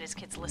 Zappa won't let his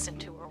kids listen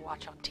to or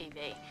watch on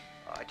TV.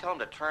 I tell them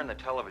to turn the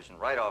television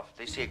right off if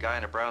they see a guy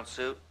in a brown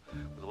suit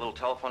with a little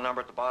telephone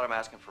number at the bottom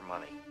asking for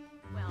money.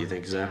 You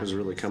think Zappa's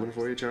really coming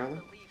for you,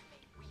 Charlie?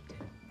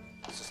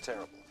 This is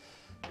terrible.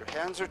 Your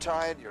hands are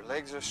tied, your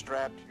legs are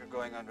strapped, you're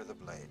going under the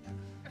blade.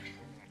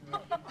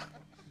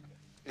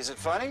 Is it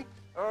funny,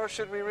 or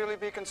should we really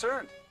be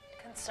concerned?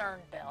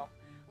 Concerned, Bill.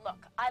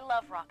 Look, I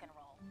love rock and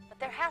roll. But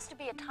there has to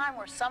be a time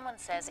where someone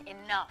says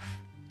enough.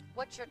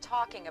 What you're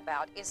talking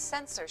about is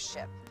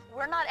censorship.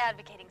 We're not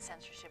advocating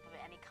censorship of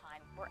any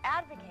kind. We're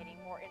advocating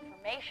more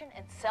information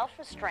and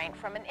self-restraint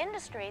from an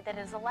industry that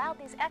has allowed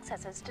these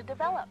excesses to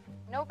develop.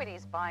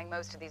 Nobody's buying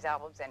most of these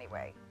albums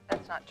anyway.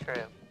 That's not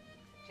true.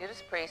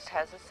 Judas Priest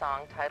has a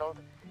song titled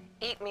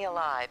Eat Me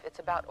Alive. It's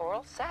about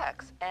oral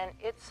sex, and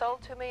it's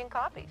sold 2 million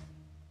copies.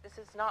 This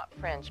is not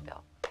fringe,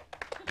 Bill.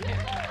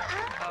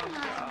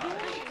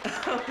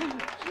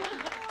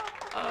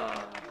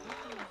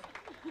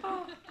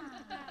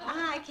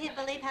 I can't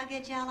believe how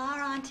good y'all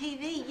are on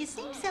TV. You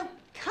seem so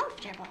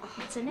comfortable.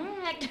 It's an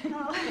act.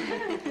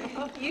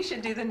 You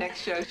should do the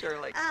next show,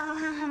 Shirley.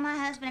 Oh, my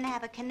husband would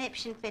have a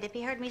conniption fit if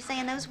he heard me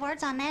saying those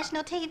words on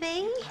national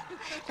TV.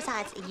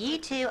 Besides, you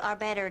two are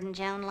better than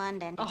Joan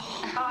London.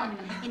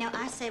 You know,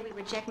 I say we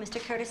reject Mr.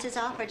 Curtis's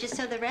offer just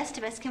so the rest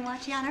of us can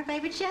watch you on our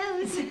favorite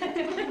shows.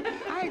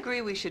 I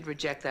agree we should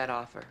reject that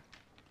offer.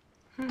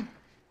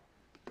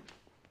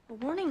 The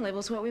warning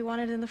label's what we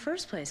wanted in the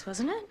first place,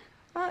 wasn't it?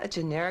 A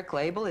generic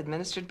label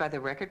administered by the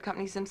record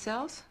companies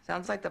themselves?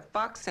 Sounds like the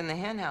fox in the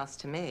henhouse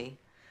to me.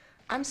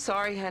 I'm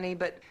sorry, honey,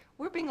 but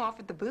we're being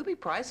offered the booby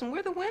price and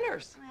we're the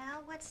winners.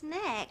 Well, what's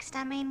next?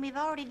 I mean, we've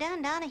already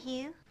done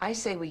Donahue. I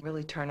say we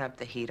really turn up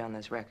the heat on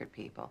those record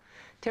people.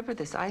 Tipper,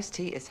 this iced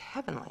tea is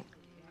heavenly.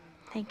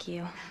 Thank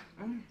you.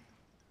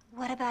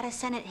 What about a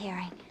Senate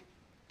hearing?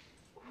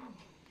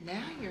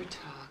 Now you're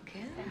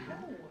talking.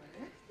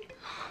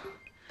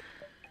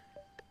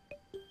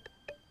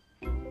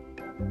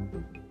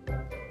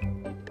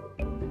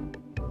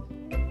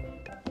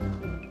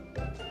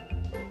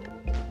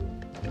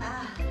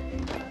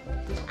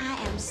 I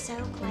am so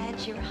glad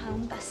you're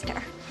home,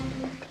 Buster.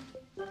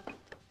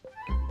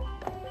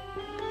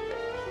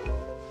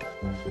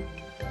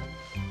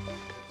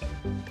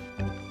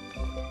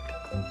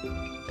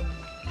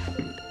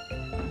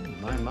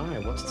 My,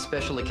 what's the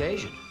special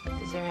occasion?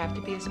 Does there have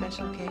to be a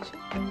special occasion?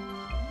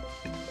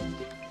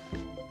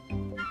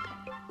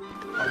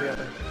 I'll be out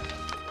there.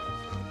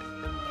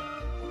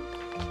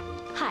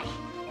 Hi.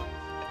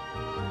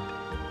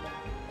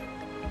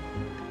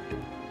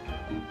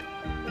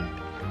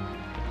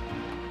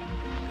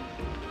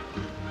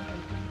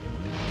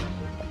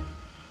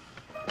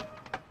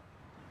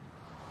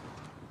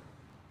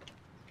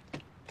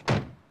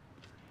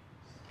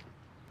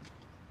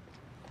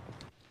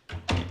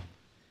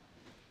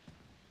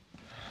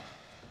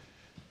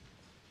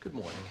 Good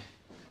morning.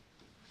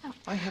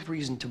 I have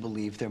reason to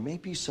believe there may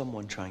be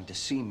someone trying to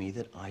see me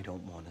that I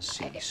don't want to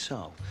see,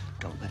 so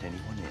don't let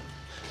anyone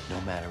in,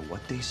 no matter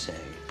what they say.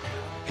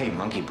 Hey,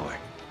 monkey boy.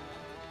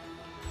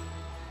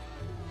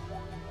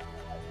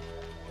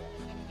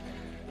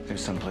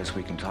 There's someplace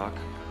we can talk.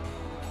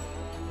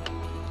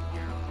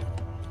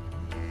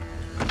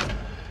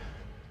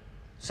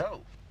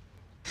 So,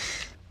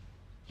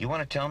 you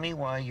want to tell me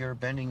why you're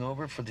bending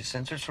over for the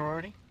censor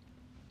sorority?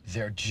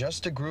 They're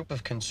just a group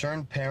of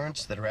concerned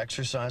parents that are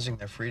exercising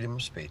their freedom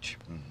of speech.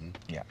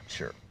 Yeah,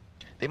 sure.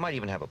 They might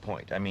even have a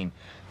point. I mean,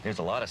 there's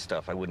a lot of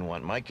stuff I wouldn't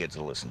want my kids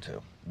to listen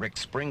to. Rick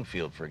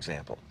Springfield, for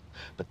example.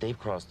 But they've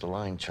crossed the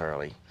line,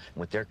 Charlie.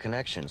 With their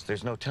connections,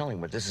 there's no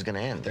telling where this is going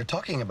to end. They're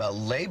talking about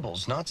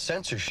labels, not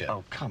censorship.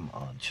 Oh, come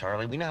on,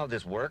 Charlie. We know how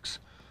this works.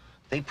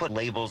 They put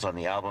labels on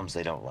the albums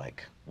they don't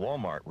like.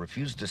 Walmart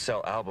refused to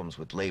sell albums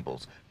with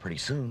labels. Pretty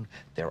soon,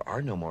 there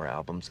are no more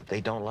albums that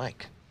they don't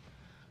like.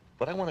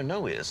 What I want to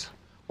know is,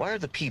 why are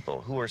the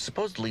people who are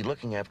supposedly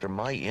looking after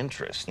my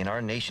interests in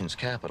our nation's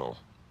capital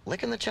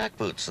licking the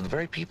jackboots of the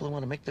very people who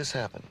want to make this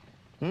happen?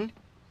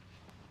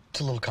 It's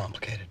a little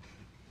complicated.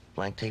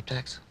 Blank tape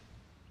tax?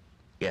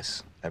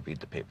 Yes, I read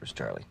the papers,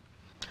 Charlie.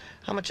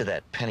 How much of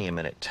that penny a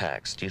minute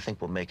tax do you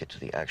think will make it to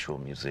the actual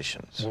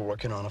musicians? We're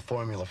working on a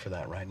formula for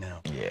that right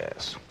now.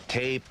 Yes.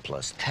 Tape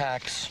plus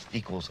tax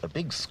equals a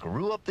big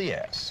screw up the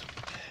ass.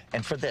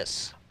 And for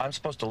this, I'm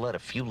supposed to let a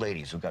few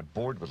ladies who got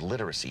bored with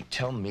literacy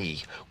tell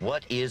me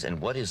what is and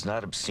what is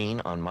not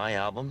obscene on my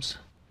albums?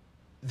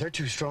 They're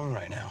too strong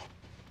right now.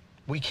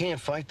 We can't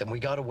fight them. We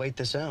gotta wait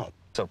this out.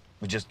 So,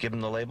 we just give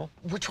them the label?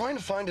 We're trying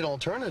to find an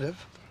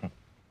alternative.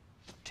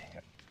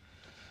 Damn.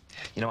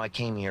 You know, I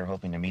came here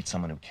hoping to meet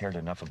someone who cared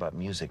enough about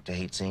music to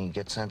hate seeing it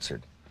get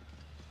censored.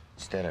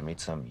 Instead, I meet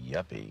some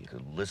yuppie who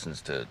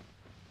listens to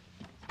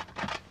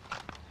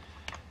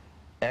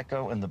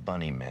Echo and the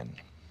Bunnymen.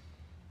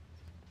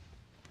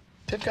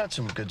 They've got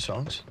some good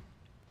songs.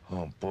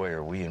 Oh, boy,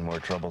 are we in more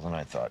trouble than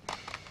I thought.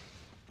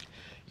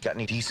 You got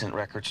any decent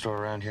record store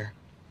around here?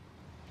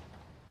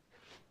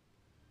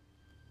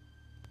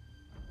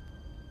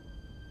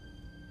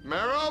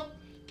 Merrill,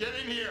 get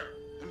in here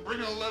and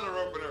bring a letter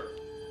opener.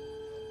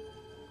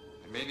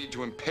 I may need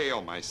to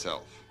impale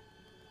myself.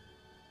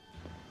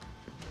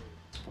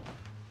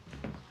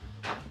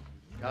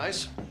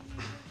 Guys?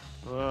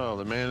 Oh,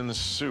 the man in the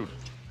suit.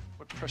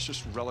 What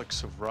precious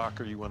relics of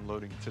rock are you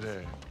unloading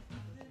today?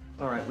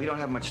 All right, we don't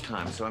have much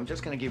time, so I'm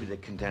just going to give you the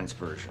condensed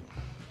version.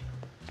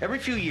 Every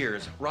few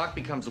years, rock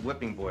becomes a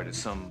whipping boy to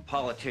some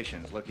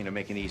politicians looking to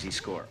make an easy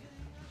score.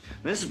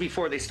 And this is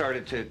before they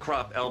started to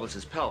crop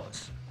Elvis's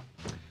pelvis.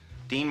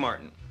 Dean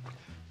Martin,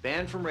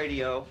 Banned from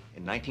radio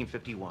in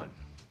 1951.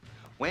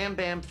 Wham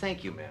Bam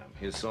Thank You Ma'am.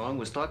 His song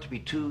was thought to be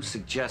too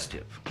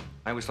suggestive.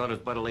 I always thought it was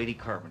but a lady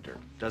carpenter.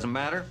 Doesn't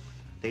matter,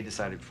 they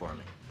decided for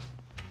me.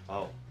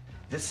 Oh,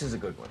 this is a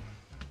good one.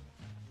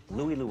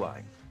 Louie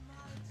Louie.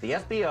 The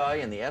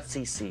FBI and the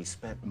FCC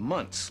spent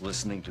months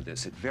listening to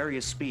this at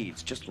various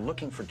speeds, just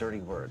looking for dirty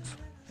words.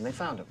 And they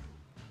found them.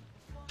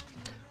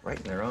 Right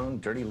in their own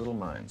dirty little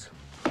minds.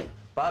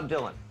 Bob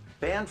Dylan,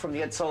 banned from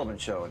the Ed Sullivan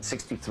Show in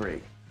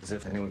 '63. As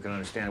if anyone could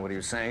understand what he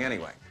was saying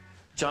anyway.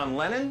 John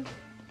Lennon,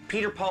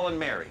 Peter, Paul, and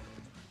Mary.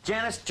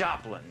 Janis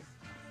Joplin,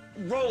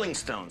 Rolling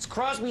Stones,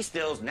 Crosby,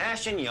 Stills,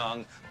 Nash and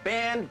Young,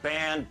 banned,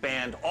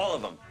 all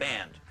of them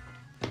banned.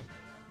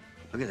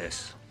 Look at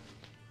this.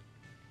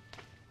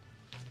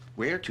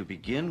 Where to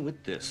begin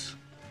with this?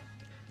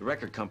 The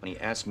record company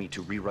asked me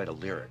to rewrite a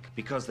lyric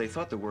because they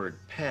thought the word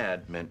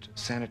pad meant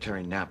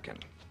sanitary napkin.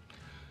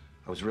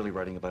 I was really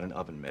writing about an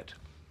oven mitt.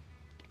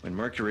 When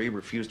Mercury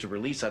refused to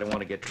release I Don't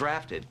Want to Get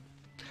Drafted,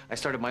 I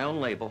started my own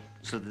label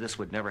so that this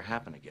would never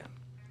happen again.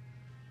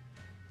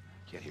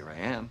 Yet here I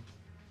am.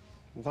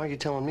 Why are you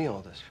telling me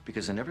all this?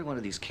 Because in every one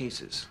of these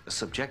cases, a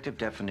subjective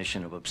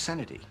definition of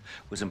obscenity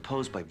was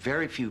imposed by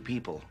very few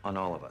people on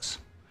all of us.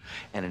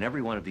 And in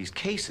every one of these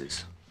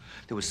cases,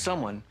 there was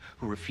someone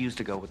who refused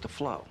to go with the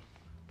flow.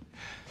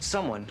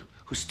 Someone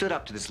who stood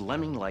up to this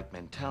lemming-like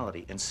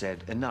mentality and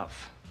said,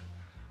 enough.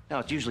 Now,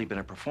 it's usually been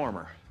a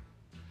performer.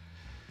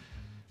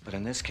 But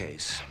in this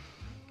case,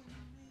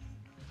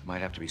 it might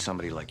have to be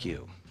somebody like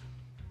you.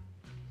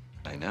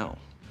 I know.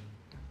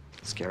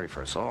 It's scary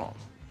for us all.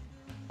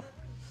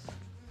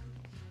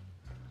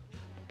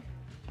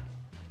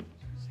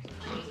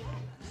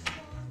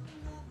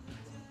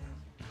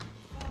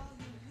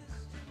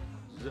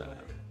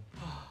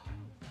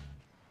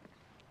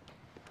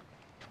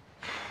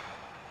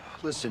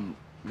 Listen,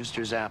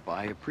 Mr. Zappa,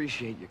 I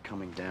appreciate you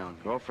coming down.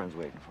 Girlfriend's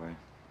waiting for you.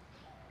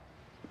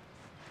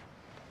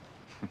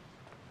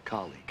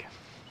 Colleague.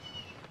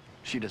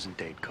 She doesn't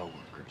date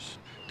coworkers.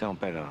 Don't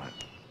bet on it.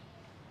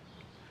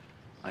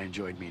 I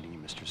enjoyed meeting you,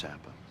 Mr.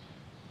 Zappa.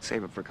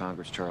 Save it for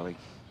Congress, Charlie.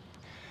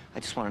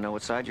 I just want to know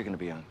what side you're going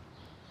to be on.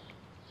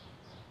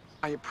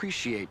 I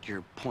appreciate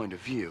your point of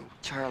view.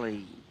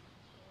 Charlie,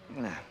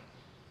 nah.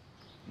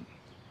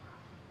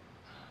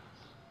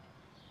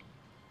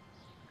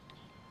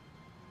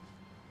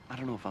 I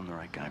don't know if I'm the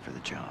right guy for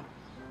the job.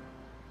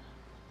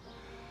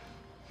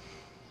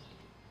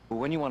 Well,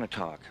 when you want to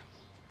talk,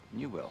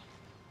 you will.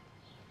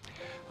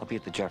 I'll be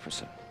at the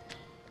Jefferson.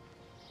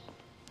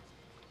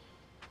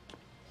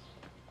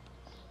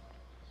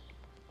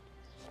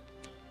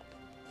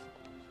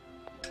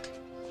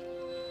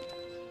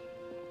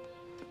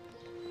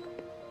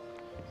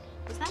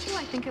 Was that who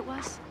I think it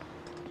was?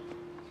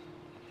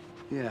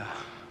 Yeah.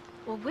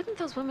 Well, wouldn't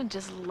those women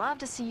just love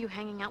to see you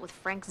hanging out with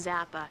Frank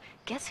Zappa?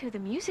 Guess who the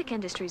music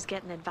industry's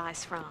getting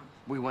advice from?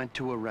 We went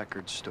to a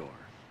record store.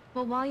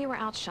 Well, while you were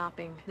out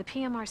shopping, the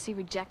PMRC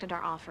rejected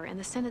our offer, and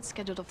the Senate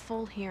scheduled a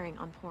full hearing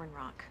on porn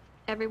rock.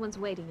 Everyone's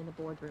waiting in the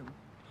boardroom.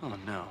 Oh,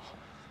 no.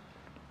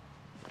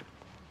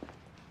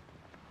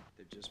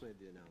 They've just made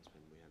the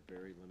announcement. We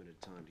have very limited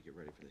time to get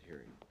ready for the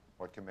hearing.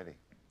 What committee?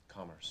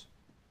 Commerce.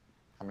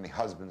 How many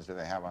husbands do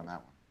they have on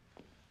that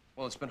one?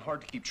 Well, it's been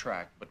hard to keep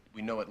track, but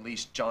we know at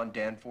least John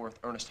Danforth,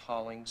 Ernest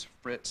Hollings,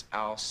 Fritz,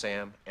 Al,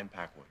 Sam, and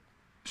Packwood.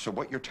 So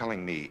what you're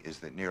telling me is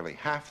that nearly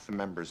half the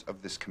members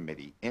of this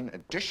committee, in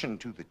addition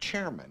to the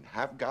chairman,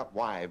 have got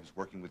wives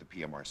working with the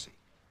PMRC.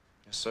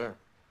 Yes, sir.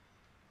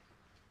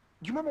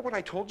 Do you remember what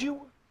I told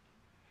you?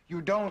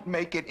 You don't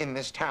make it in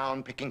this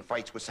town picking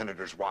fights with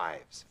senators'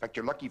 wives. In fact,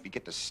 you're lucky if you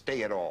get to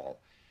stay at all.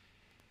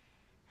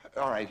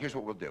 All right, here's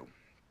what we'll do.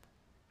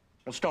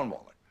 We'll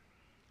stonewall it.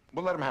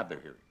 We'll let them have their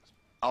hearings.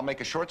 I'll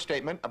make a short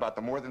statement about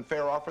the more than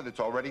fair offer that's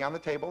already on the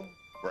table.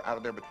 We're out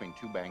of there between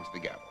two bangs of the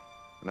gavel.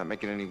 We're not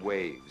making any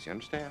waves, you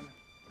understand?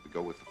 We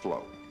go with the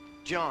flow.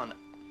 John,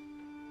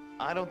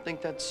 I don't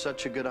think that's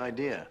such a good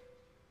idea.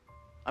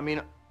 I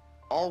mean,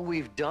 all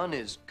we've done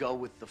is go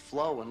with the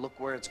flow, and look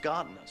where it's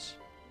gotten us.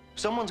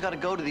 Someone's got to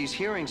go to these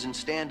hearings and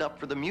stand up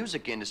for the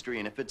music industry,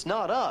 and if it's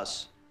not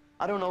us,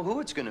 I don't know who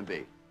it's going to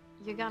be.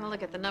 You gotta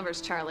look at the numbers,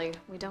 Charlie.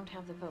 We don't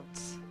have the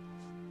votes.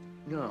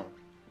 No.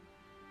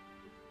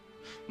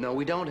 No,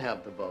 we don't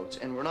have the votes,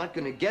 and we're not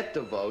going to get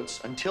the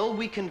votes until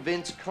we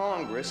convince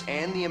Congress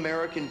and the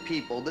American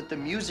people that the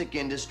music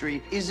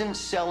industry isn't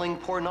selling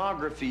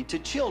pornography to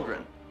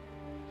children.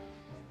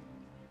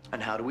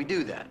 And how do we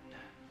do that?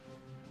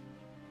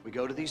 We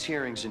go to these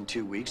hearings in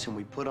 2 weeks and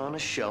we put on a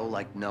show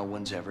like no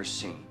one's ever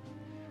seen.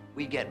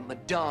 We get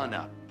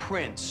Madonna,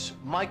 Prince,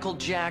 Michael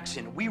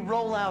Jackson. We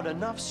roll out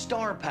enough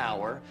star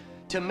power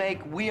to make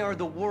We Are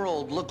the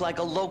World look like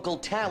a local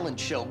talent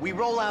show. We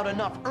roll out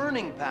enough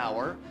earning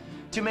power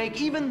to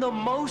make even the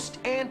most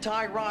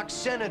anti-rock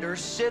senators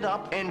sit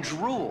up and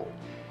drool.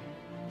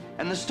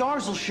 And the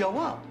stars will show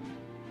up,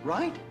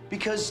 right?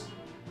 Because,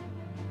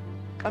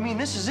 I mean,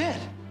 this is it.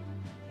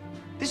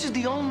 This is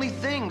the only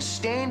thing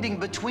standing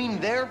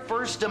between their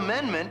First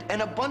Amendment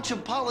and a bunch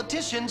of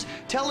politicians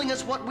telling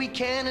us what we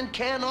can and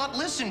cannot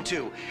listen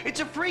to.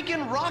 It's a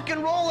freaking rock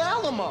and roll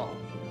Alamo.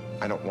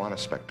 I don't want a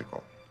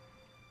spectacle.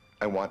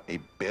 I want a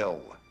bill.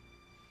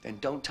 Then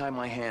don't tie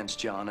my hands,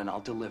 John, and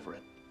I'll deliver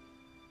it.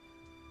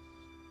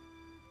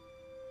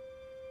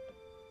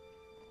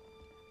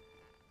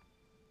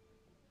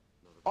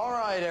 All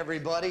right,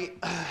 everybody.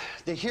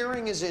 The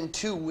hearing is in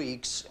 2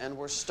 weeks, and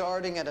we're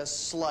starting at a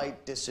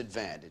slight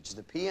disadvantage.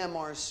 The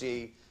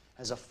PMRC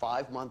has a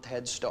 5-month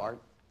head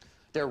start.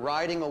 They're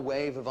riding a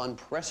wave of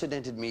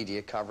unprecedented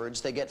media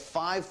coverage. They get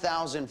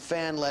 5,000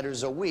 fan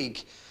letters a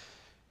week,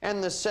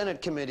 and the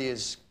Senate committee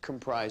is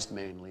comprised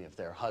mainly of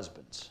their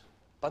husbands.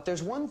 But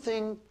there's one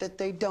thing that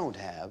they don't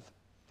have,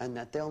 and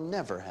that they'll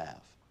never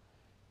have.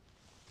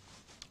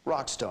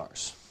 Rock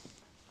stars.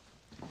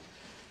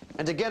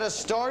 And to get us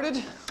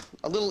started,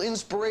 a little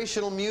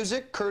inspirational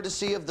music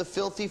courtesy of the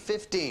Filthy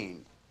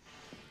 15.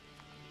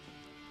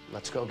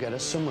 Let's go get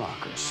us some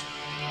rockers.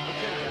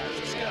 Okay, guys,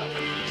 let's go.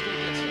 Let's go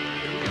get some.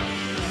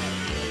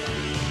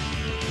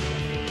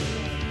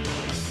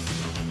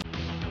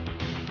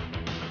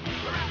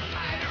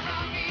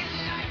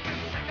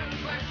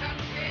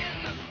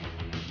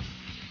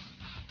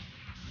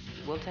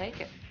 We'll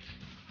take it.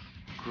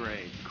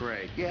 Great,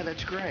 great. Yeah,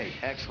 that's great.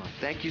 Excellent.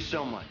 Thank you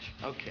so much.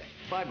 Okay,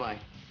 bye-bye.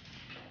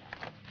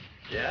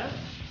 Yeah?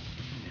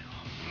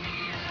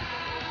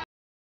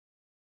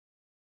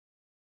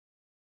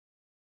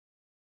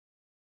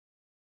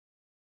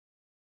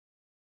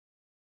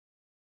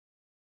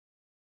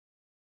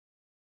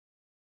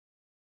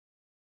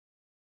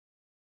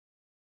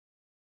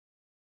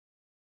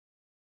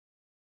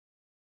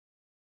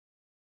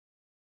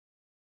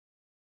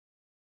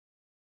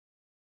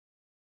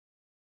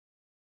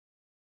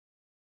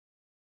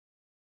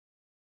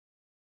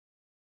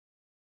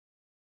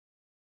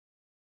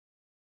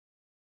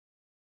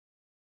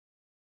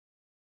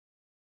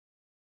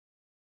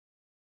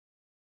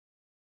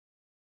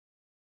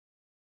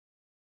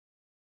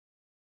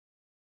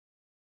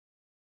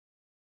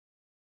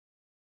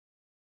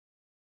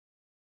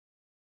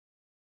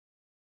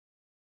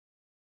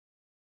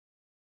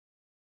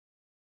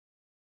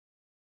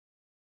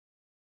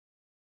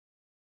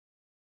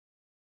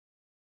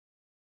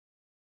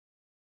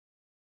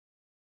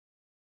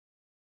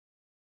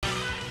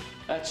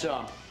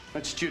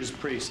 That's Judas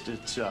Priest.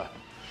 It's,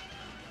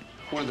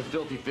 one of the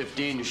Filthy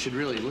 15. You should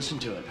really listen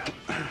to it.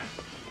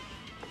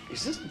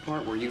 Is this the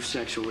part where you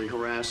sexually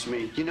harass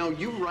me? You know,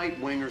 you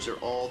right-wingers are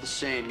all the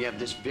same. You have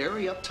this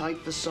very uptight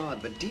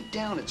facade, but deep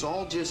down, it's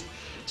all just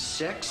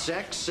sex,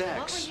 sex, sex.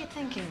 What were you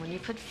thinking when you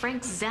put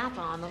Frank Zappa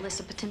on the list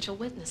of potential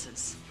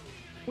witnesses?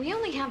 We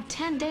only have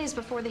 10 days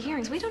before the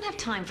hearings. We don't have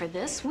time for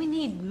this. We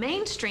need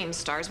mainstream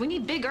stars. We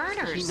need big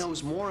earners. He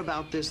knows more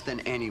about this than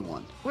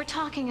anyone. We're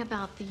talking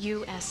about the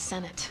U.S.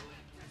 Senate.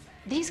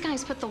 These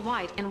guys put the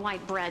white in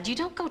white bread. You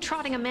don't go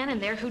trotting a man in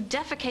there who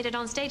defecated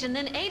on stage and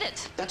then ate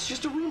it. That's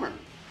just a rumor,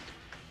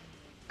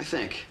 I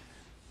think.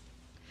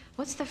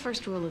 What's the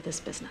first rule of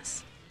this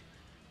business?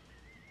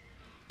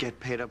 Get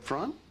paid up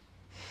front?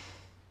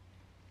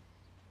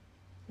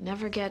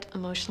 Never get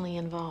emotionally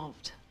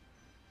involved.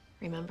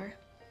 Remember?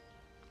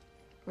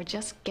 We're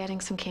just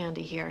getting some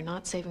candy here,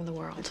 not saving the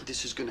world.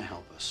 This is gonna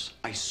help us,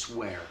 I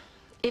swear.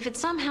 If it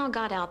somehow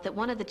got out that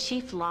one of the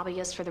chief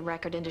lobbyists for the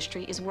record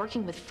industry is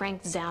working with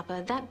Frank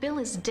Zappa, that bill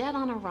is dead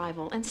on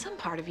arrival, and some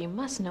part of you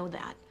must know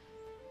that.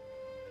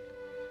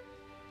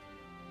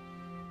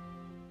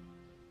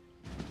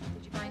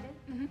 Did you find it?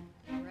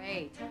 Mm-hmm.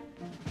 Great.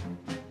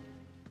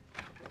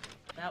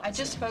 I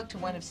just spoke to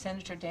one of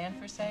Senator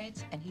Danforth's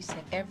aides, and he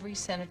said every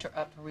senator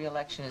up for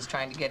re-election is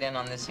trying to get in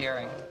on this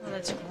hearing. Well,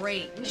 that's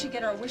great. We should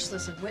get our wish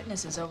list of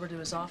witnesses over to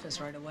his office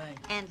right away.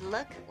 And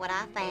look what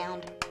I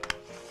found.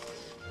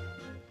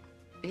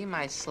 Be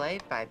my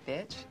slave, by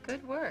bitch.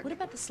 Good work. What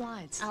about the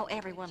slides? Oh,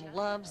 everyone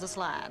loves the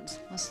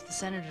slides. Most of the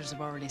senators have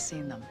already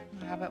seen them.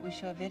 How about we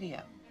show a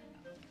video?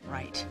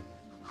 Right.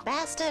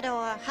 Bastard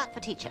or hot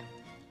potato?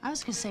 I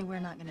was gonna say we're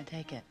not gonna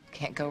take it.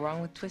 Can't go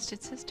wrong with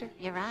Twisted Sister.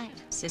 You're right.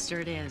 Sister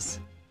it is.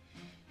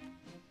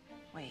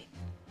 Wait.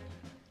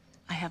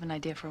 I have an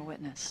idea for a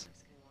witness.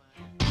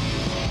 Good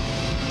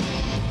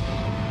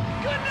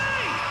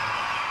night!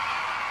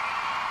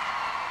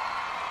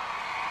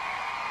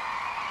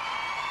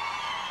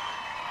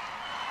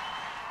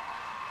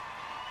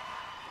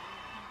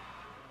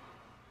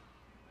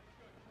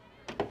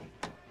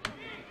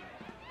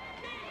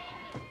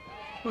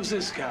 Who's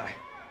this guy?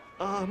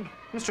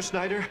 Mr.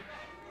 Snider,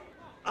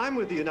 I'm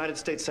with the United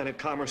States Senate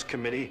Commerce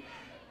Committee.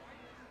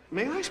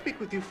 May I speak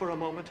with you for a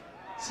moment?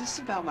 Is this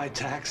about my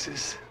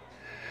taxes?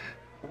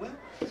 Well,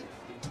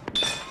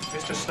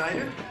 Mr.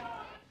 Snider?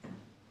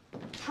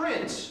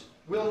 Prince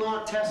will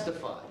not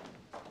testify.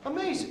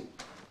 Amazing.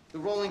 The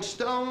Rolling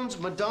Stones,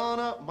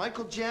 Madonna,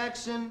 Michael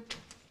Jackson,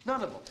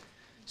 none of them.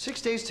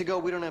 6 days to go,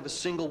 we don't have a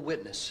single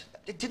witness.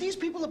 Do these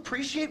people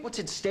appreciate what's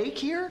at stake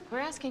here? We're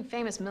asking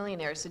famous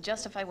millionaires to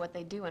justify what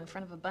they do in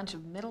front of a bunch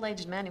of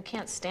middle-aged men who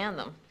can't stand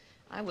them.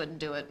 I wouldn't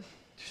do it.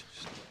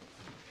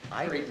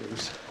 Great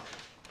news.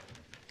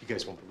 You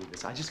guys won't believe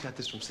this. I just got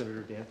this from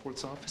Senator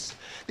Danforth's office.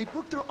 They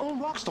booked their own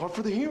rock star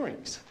for the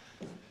hearings.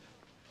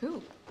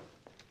 Who?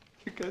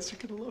 You guys are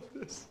gonna love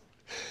this.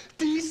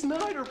 Dee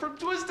Snider from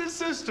Twisted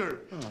Sister.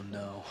 Oh,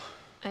 no.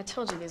 I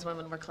told you these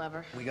women were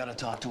clever. We gotta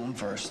talk to him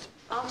first.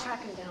 I'll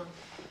track him down.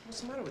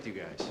 What's the matter with you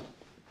guys?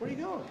 Where are you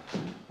going?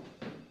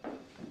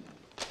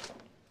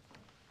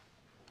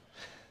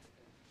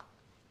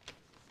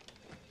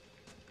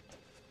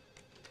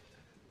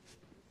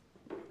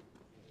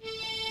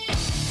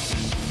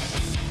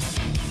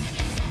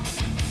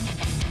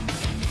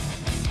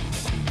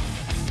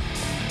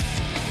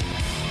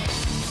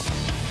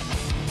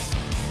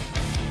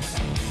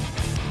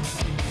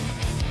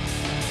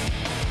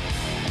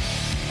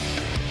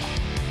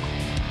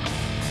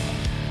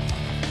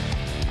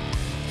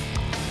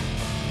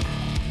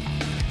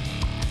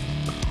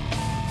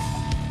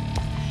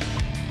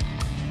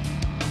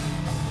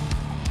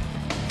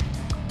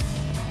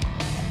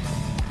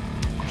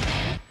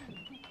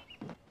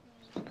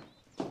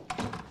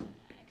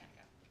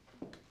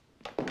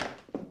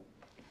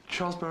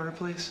 Charles Burner,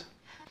 please.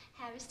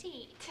 Have a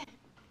seat.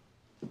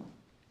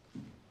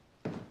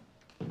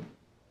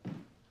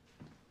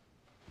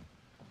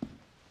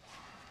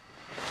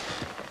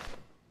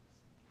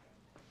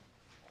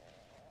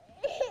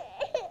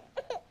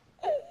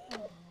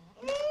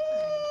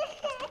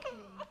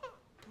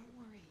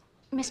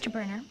 Mr.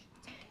 Burner,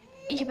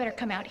 you better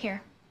come out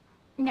here.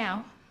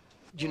 Now.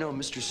 You know,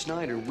 Mr.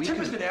 Snider, we Tim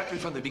has been after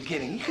me from the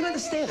beginning. You can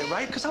understand it,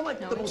 right? Because I'm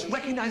like the most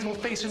recognizable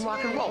face in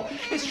rock and roll.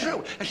 It's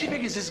true. And she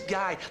figures this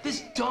guy,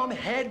 this dumb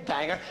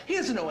headbanger, he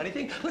doesn't know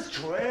anything. Let's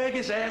drag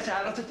his ass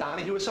out onto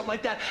Donahue or something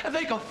like that and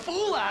make a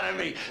fool out of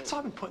me. So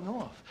I've been putting her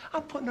off.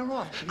 I'm putting her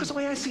off. Because the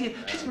way I see it,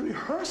 she's been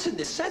rehearsing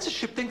this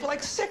censorship thing for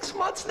like 6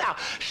 months now.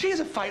 She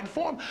isn't fighting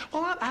for him.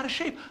 Well, I'm out of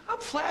shape. I'm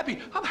flabby.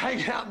 I'm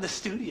hanging out in the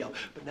studio.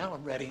 But now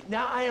I'm ready.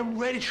 Now I am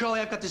ready, Charlie.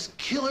 I've got this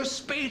killer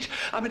speech.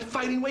 I'm in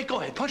fighting weight. Go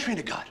ahead. Punch me in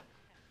the gut.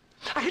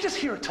 I can just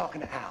hear her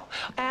talking to Al.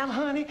 Al,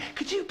 honey,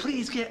 could you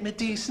please get me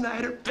Dee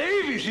Snider?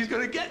 Baby, she's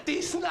gonna get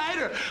Dee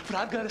Snider. But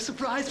I've got a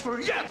surprise for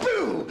her. Yeah,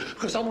 boo!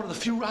 Because I'm one of the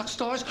few rock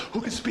stars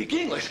who can speak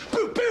English,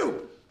 boo,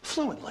 boo,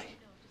 fluently.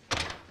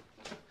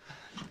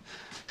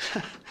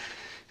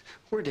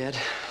 We're dead.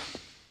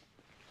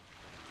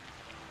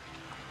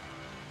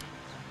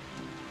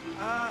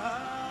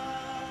 I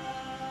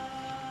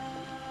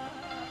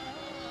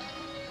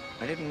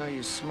didn't know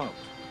you smoked.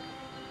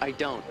 I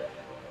don't.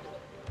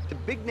 The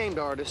big-named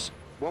artists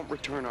won't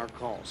return our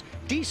calls.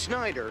 Dee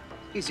Snider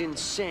is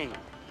insane.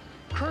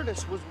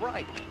 Curtis was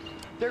right.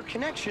 Their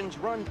connections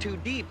run too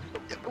deep.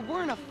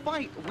 We're in a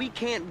fight we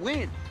can't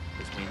win.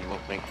 Does this mean you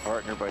won't make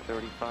partner by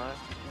 35?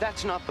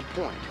 That's not the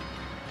point.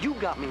 You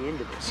got me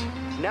into this.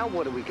 Now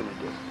what are we gonna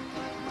do?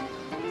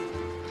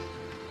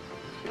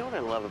 You know what I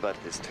love about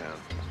this town?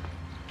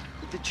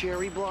 The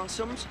cherry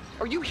blossoms?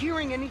 Are you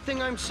hearing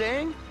anything I'm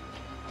saying?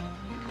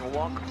 You can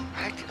walk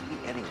practically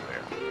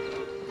anywhere.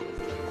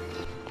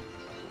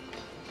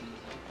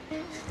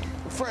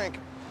 Frank,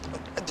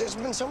 there's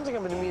been something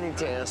I've been meaning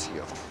to ask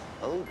you.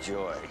 Oh,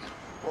 joy.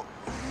 Well,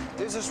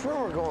 there's this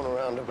rumor going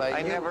around about I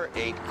you. never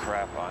ate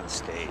crap on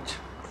stage.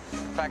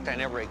 In fact, I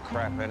never ate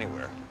crap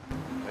anywhere.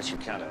 Unless you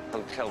count a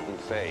hotel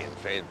buffet in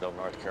Fayetteville,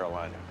 North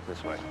Carolina,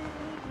 this way.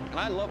 And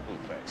I love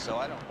buffets, so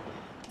I don't...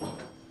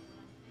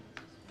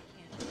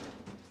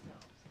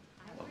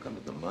 Welcome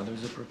to the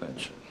Mothers of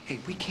Prevention. Hey,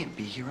 we can't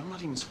be here. I'm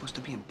not even supposed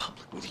to be in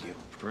public with you.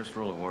 First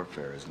rule of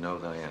warfare is know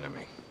thy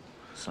enemy.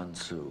 Sun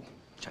Tzu,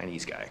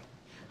 Chinese guy.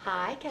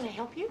 Hi, can I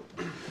help you?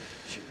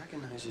 She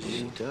recognizes She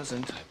you.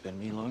 doesn't. I've been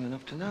me long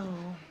enough to know.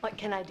 What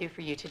can I do for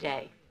you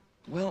today?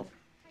 Well,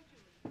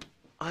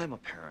 I'm a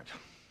parent.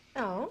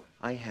 Oh?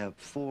 I have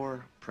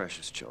 4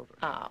 precious children.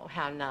 Oh,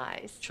 how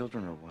nice.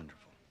 Children are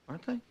wonderful,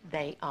 aren't they?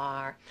 They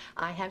are.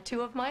 I have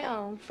 2 of my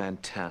own.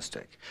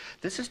 Fantastic.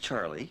 This is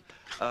Charlie.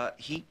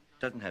 He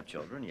doesn't have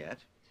children yet.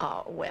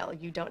 Oh, well,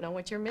 you don't know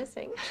what you're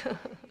missing.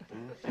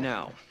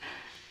 Now,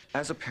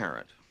 as a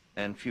parent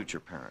and future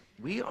parent,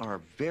 we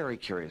are very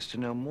curious to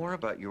know more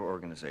about your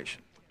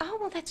organization. Oh,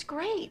 well, that's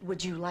great.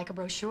 Would you like a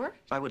brochure?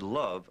 I would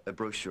love a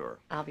brochure.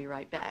 I'll be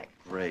right back.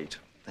 Great.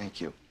 Thank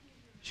you.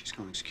 She's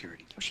calling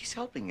security. Oh, she's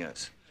helping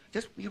us.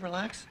 Just, you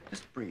relax.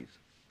 Just breathe.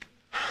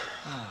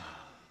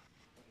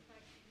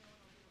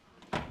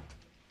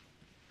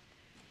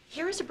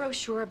 Here is a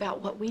brochure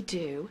about what we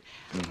do.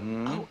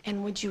 Mm-hmm. Oh,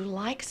 and would you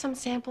like some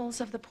samples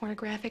of the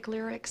pornographic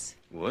lyrics?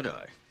 Would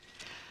I?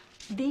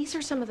 These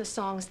are some of the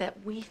songs that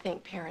we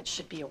think parents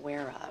should be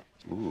aware of.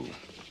 Ooh,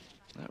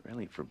 not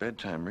really for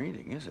bedtime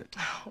reading, is it?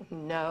 Oh,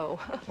 no.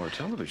 Or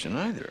television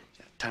either.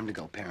 Time to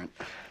go, parent.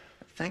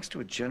 Thanks to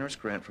a generous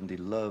grant from the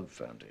Love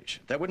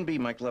Foundation. That wouldn't be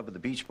Mike Love of the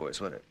Beach Boys,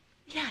 would it?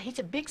 Yeah, he's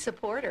a big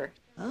supporter.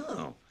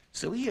 Oh,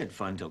 so he had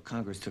fun till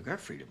Congress took our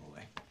freedom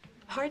away.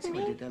 Pardon So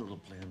me? I did that little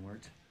play on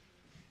words.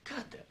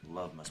 God, that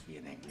Love must be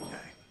an angry guy.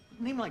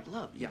 A name like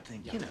Love, you'd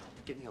think, you know.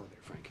 Get in the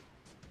elevator, Frank.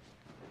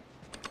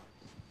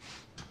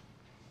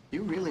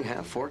 You really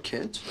have 4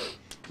 kids?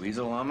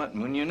 Weasel, Amat,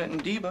 Moon Unit,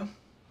 and Diva.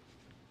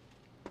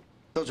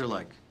 Those are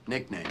like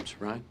nicknames,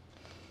 right?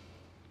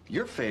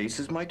 Your face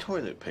is my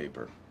toilet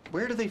paper.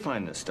 Where do they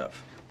find this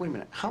stuff? Wait a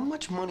minute. How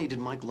much money did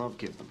Mike Love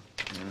give them?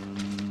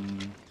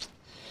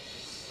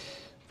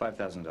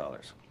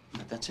 $5,000.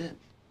 That's it.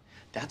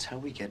 That's how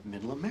we get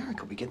Middle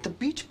America. We get the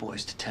Beach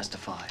Boys to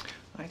testify.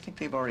 I think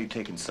they've already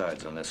taken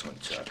sides on this one,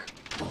 Chuck.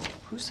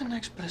 Who's the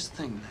next best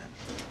thing, then?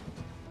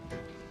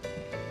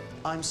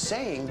 I'm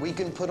saying we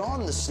can put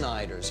on the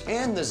Sniders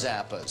and the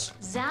Zappas.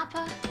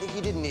 Zappa?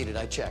 He didn't need it,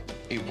 I checked.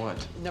 He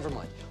what? Never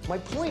mind. My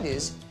point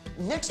is,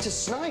 next to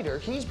Snider,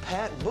 he's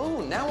Pat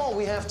Boone. Now all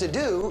we have to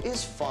do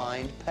is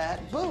find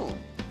Pat Boone.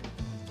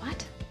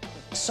 What?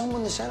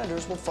 Someone the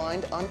Senators will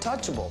find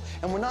untouchable.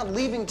 And we're not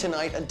leaving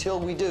tonight until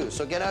we do.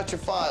 So get out your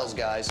files,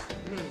 guys.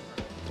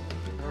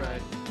 All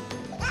right.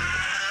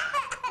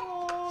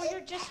 Oh, you're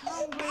just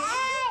hungry.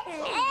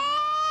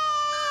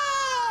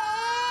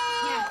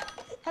 Yeah.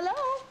 Hello?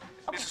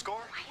 Mrs.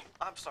 Gore,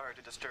 I'm sorry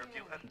to disturb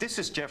you. This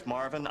is Jeff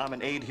Marvin. I'm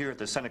an aide here at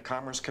the Senate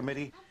Commerce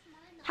Committee.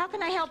 How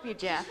can I help you,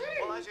 Jeff?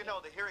 Well, as you know,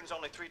 the hearing's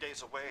only 3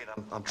 days away,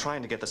 and I'm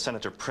trying to get the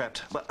senator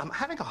prepped. But I'm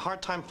having a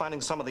hard time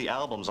finding some of the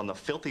albums on the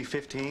Filthy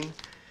 15.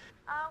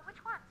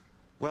 Which one?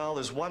 Well,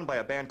 there's one by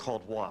a band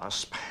called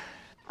Wasp.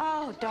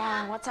 Oh,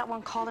 darn. What's that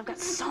one called? I've got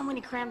so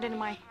many crammed into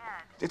my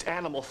head. It's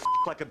Animal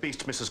Like a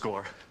Beast, Mrs.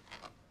 Gore.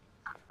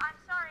 I'm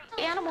sorry.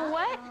 Animal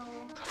what?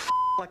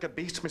 Like a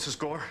Beast, Mrs.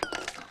 Gore.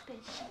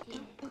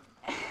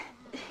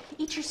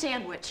 Eat your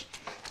sandwich.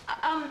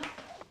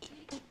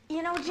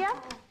 You know, Jeff,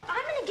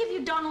 I'm gonna give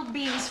you Donald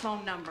Bean's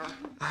phone number.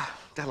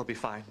 That'll be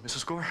fine,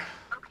 Mrs. Gore.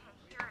 Okay,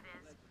 here it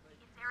is.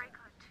 It's area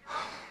code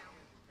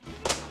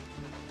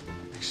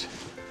 202. Thanks.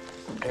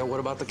 Hey, what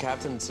about the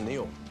Captain and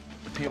Sunil?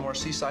 The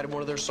PMRC cited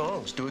one of their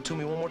songs. Do it to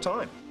me one more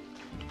time.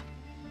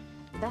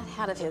 That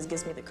hat of his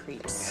gives me the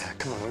creeps. Yeah,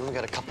 come on, we only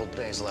got a couple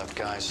days left,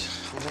 guys.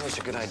 I know there's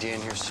a good idea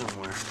in here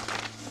somewhere.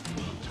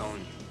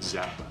 Tony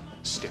Zappa,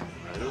 standing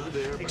right over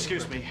there.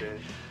 Excuse me.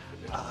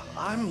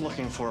 I'm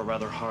looking for a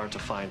rather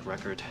hard-to-find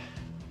record.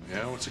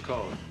 Yeah, what's it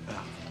called?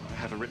 I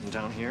have it written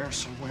down here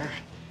somewhere.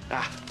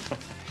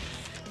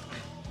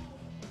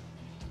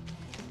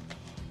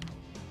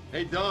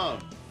 Hey,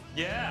 Dom.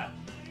 Yeah?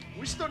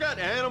 We still got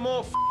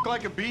Animal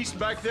Like a Beast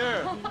back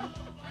there.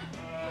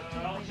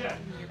 I'll check.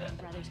 Your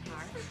brother's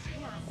car?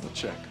 I'll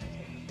check.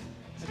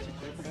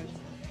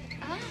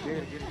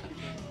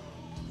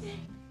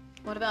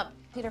 What about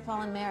Peter,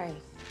 Paul, and Mary?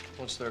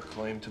 What's their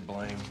claim to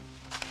blame?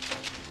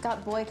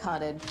 Got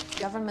boycotted.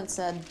 Government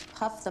said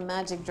Puff the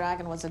Magic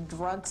Dragon was a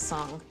drug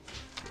song.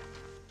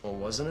 Well,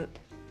 wasn't it?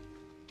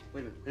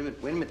 Wait a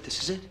minute.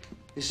 This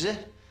is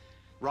it?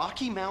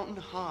 Rocky Mountain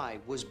High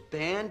was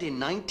banned in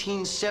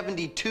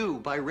 1972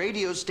 by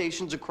radio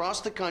stations across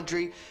the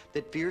country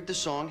that feared the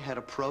song had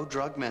a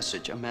pro-drug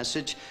message, a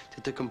message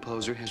that the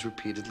composer has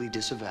repeatedly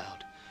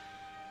disavowed.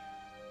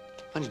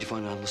 I need to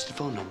find an unlisted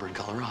phone number in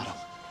Colorado.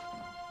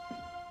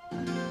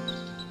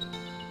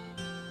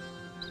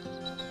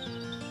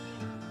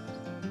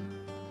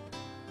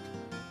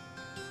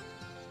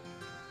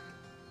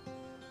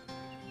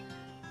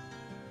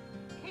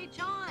 Hey,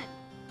 John.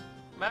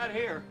 Matt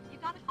here. You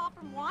got a call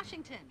from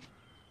Washington.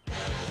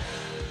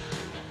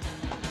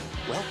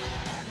 Well,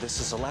 this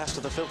is the last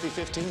of the Filthy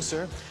 15,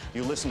 sir.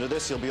 You listen to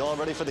this, you'll be all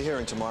ready for the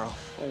hearing tomorrow.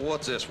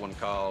 What's this one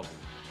called?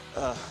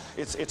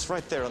 It's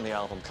right there on the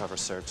album cover,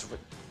 sir.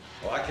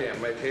 Well, I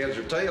can't make heads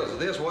or tails of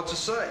this. What's it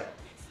say?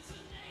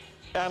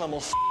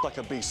 Animal like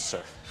a beast,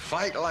 sir.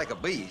 Fight like a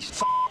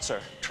beast. Sir.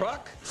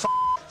 Truck?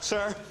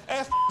 Sir.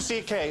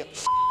 F-C-K.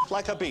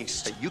 Like a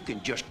beast. Hey, you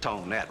can just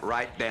tone that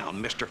right down,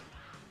 mister.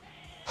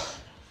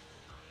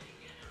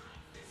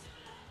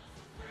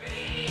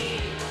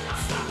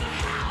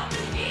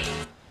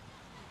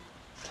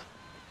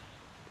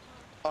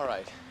 All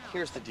right,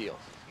 here's the deal.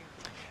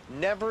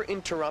 Never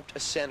interrupt a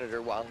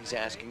senator while he's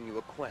asking you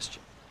a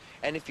question.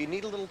 And if you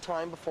need a little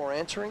time before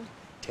answering,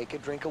 take a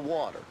drink of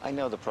water. I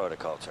know the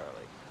protocol, Charlie.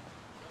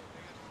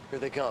 Here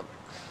they come.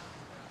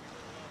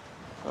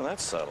 Well,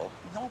 that's subtle.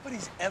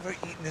 Nobody's ever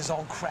eaten his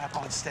own crap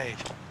on stage.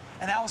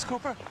 And Alice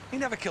Cooper, he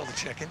never killed a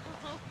chicken.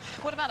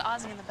 What about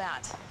Ozzy and the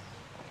Bat?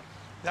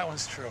 That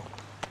one's true.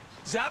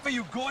 Zappa,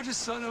 you gorgeous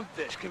son of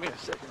a bitch. Come here a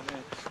second,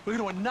 man. We're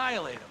gonna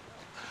annihilate him.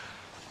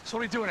 So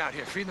what are we doing out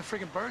here, feeding the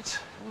friggin' birds?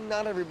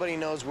 Not everybody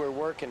knows we're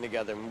working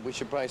together. We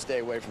should probably stay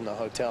away from the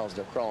hotels.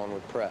 They're crawling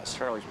with press.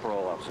 Charlie's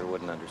parole officer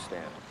wouldn't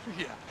understand.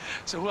 Yeah.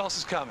 So who else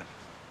is coming?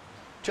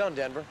 John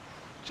Denver.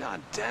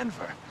 John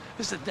Denver?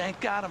 This is thank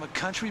God I'm a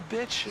country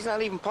bitch. He's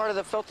not even part of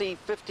the Filthy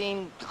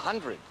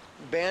 1500.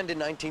 Banned in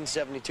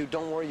 1972.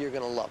 Don't worry, you're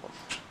gonna love him.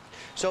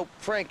 So,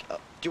 Frank, do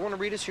you want to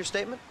read us your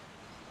statement?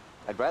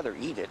 I'd rather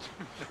eat it.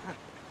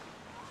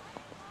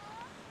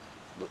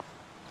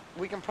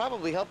 We can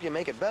probably help you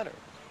make it better.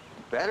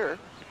 Better?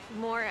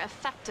 More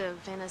effective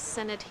in a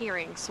Senate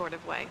hearing sort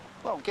of way.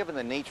 Well, given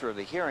the nature of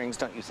the hearings,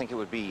 don't you think it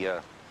would be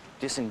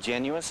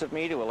disingenuous of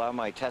me to allow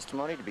my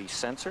testimony to be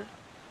censored?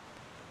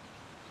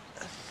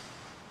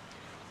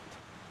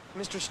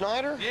 Mr.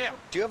 Snider? Yeah.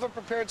 Do you have a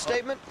prepared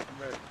statement?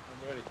 I'm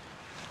ready.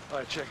 All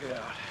right, check it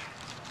out.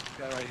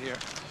 Got it right here.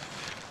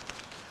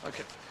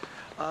 Okay.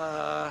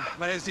 My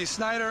name is Dee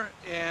Snider,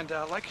 and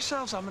like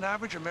yourselves, I'm an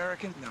average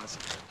American. No, it's...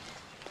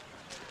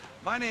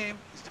 My name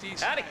is Dee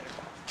Snider.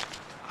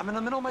 I'm in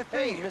the middle of my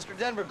thing. Hey, Mr.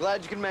 Denver,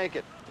 glad you can make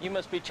it. You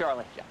must be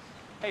Charlie. Yeah.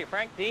 Hey,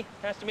 Frank, Dee,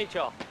 nice to meet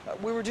y'all.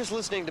 We were just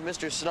listening to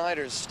Mr.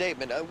 Snider's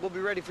statement. We'll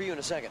be ready for you in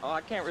a second. Oh,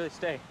 I can't really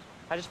stay.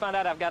 I just found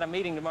out I've got a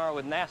meeting tomorrow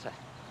with NASA.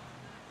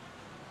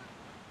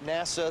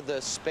 NASA,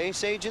 the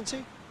space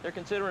agency? They're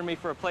considering me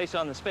for a place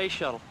on the space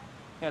shuttle.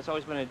 Yeah, it's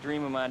always been a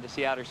dream of mine to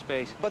see outer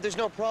space. But there's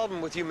no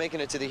problem with you making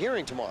it to the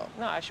hearing tomorrow.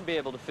 No, I should be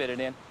able to fit it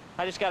in.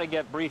 I just got to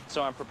get briefed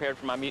so I'm prepared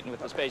for my meeting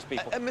with the space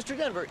people. Mr.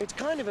 Denver, it's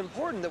kind of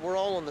important that we're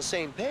all on the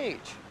same page.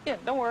 Yeah,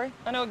 don't worry.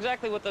 I know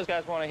exactly what those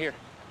guys want to hear.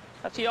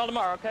 I'll see y'all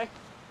tomorrow, okay?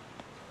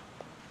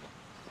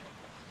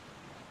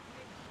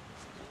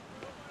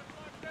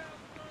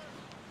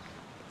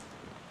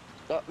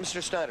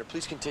 Mr. Snider,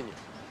 please continue.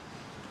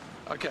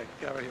 Okay,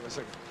 yeah, right here, 1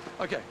 second.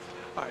 Okay,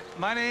 all right.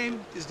 My name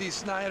is Dee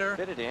Snider.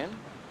 Fit it in?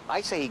 I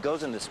say he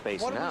goes into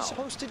space now. What are we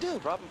supposed to do?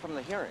 Drop him from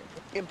the hearing.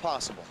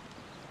 Impossible.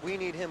 We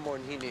need him more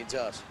than he needs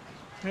us.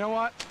 You know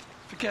what?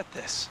 Forget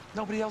this.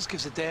 Nobody else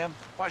gives a damn.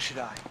 Why should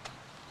I?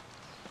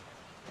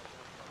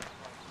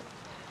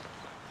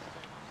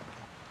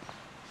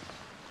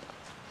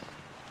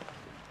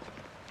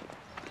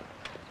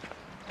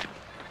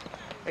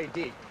 Hey,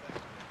 Dee.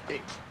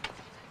 Dee.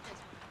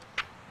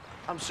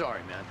 I'm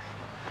sorry, man.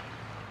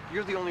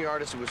 You're the only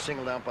artist who was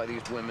singled out by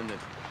these women that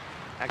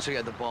actually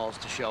had the balls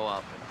to show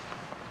up,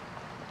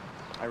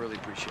 and I really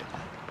appreciate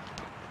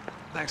that.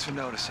 Thanks for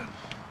noticing.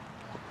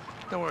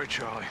 Don't worry,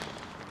 Charlie.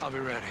 I'll be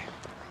ready.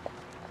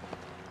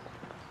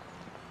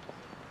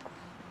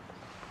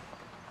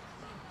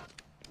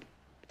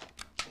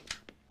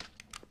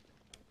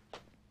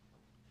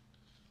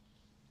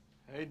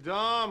 Hey,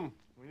 Dom,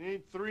 we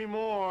need 3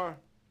 more.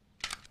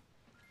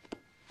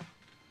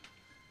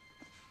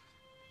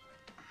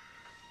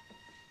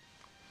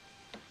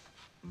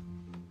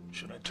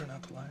 Should I turn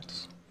out the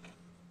lights?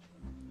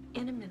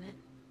 In a minute.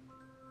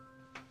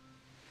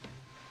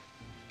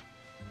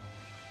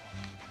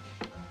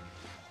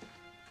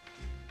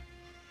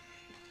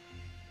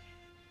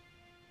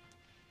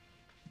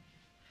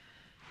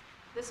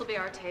 This will be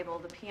our table.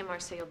 The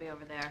PMRC will be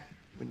over there.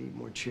 We need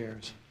more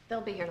chairs.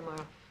 They'll be here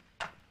tomorrow.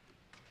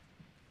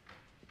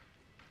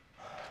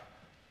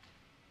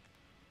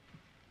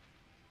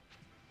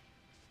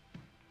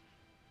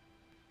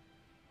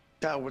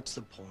 Now, what's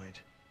the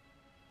point?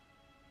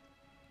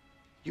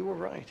 You were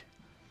right.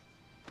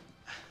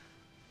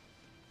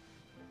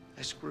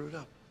 I screwed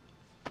up.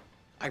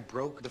 I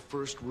broke the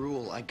first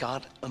rule. I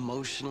got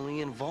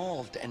emotionally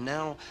involved, and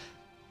now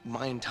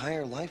my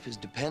entire life is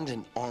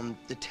dependent on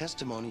the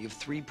testimony of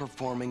 3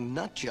 performing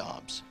nut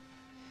jobs.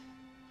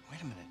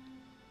 Wait a minute.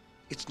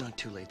 It's not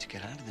too late to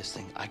get out of this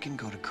thing. I can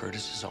go to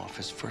Curtis's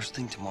office first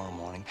thing tomorrow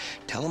morning,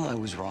 tell him I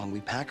was wrong,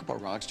 we pack up our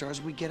rock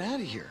stars, we get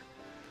out of here.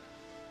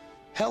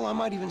 Hell, I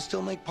might even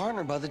still make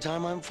partner by the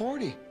time I'm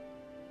 40.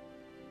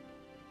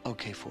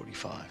 Okay,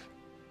 45.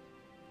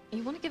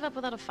 You want to give up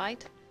without a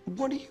fight?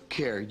 What do you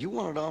care? You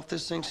wanted off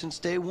this thing since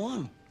day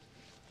 1.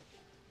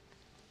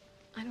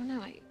 I don't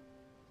know.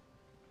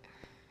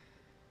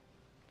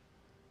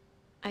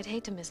 I'd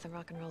hate to miss the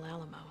rock and roll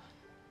Alamo.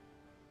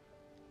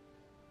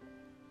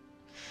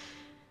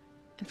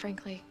 And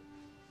frankly,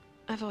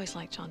 I've always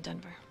liked John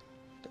Denver.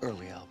 The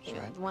early albums,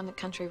 right? The one that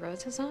Country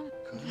Roads is on?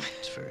 Good.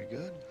 It's very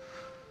good.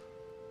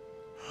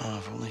 Oh,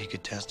 if only he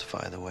could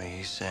testify the way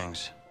he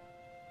sings.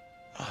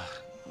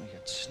 We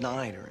got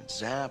Snider and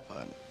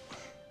Zappa.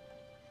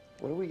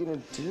 What are we gonna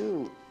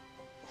do?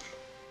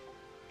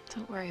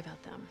 Don't worry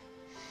about them.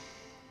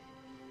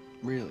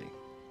 Really?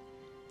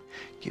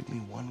 Give me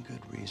one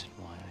good reason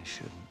why I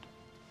shouldn't.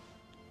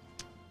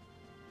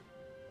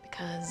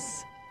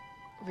 Because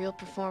real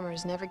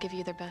performers never give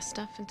you their best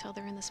stuff until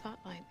they're in the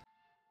spotlight.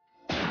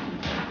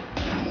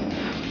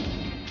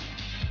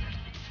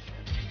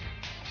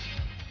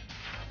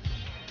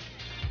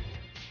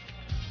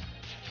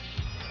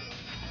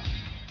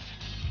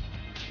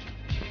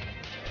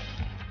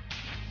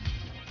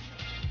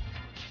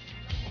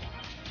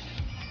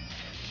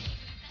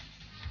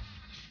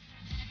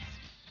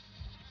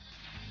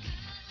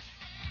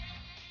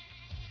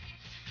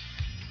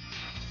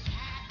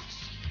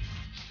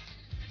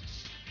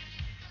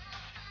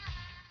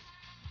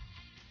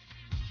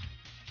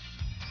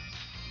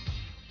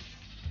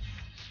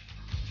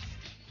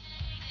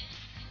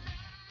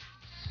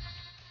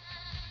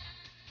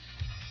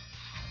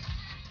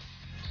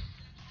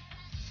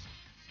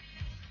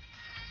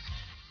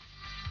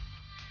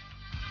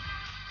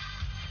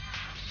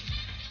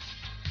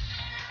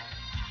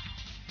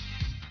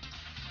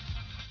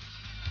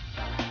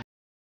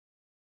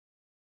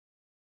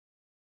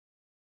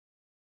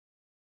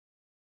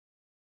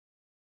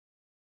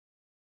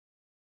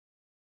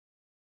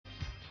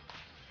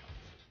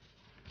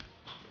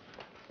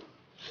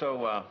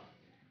 So,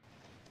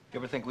 you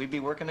ever think we'd be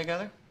working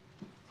together?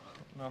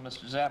 No,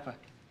 Mr. Zappa,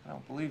 I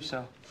don't believe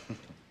so.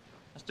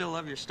 I still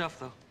love your stuff,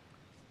 though.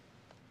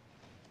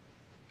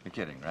 You're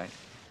kidding, right?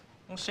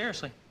 Well,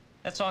 seriously,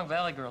 that song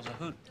Valley Girl's a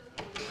hoot.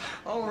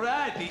 All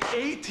right, the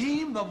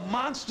A-team, the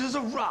monsters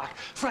of rock.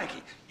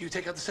 Frankie, you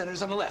take out the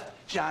senators on the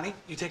left. Johnny,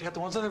 you take out the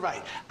ones on the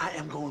right. I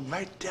am going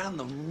right down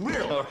the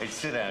middle. All right,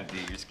 sit down, Dee.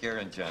 You're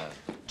scaring John.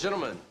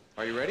 Gentlemen,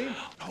 are you ready?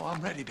 Oh,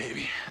 I'm ready,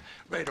 baby.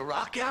 Ready to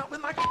rock out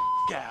with my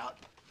out.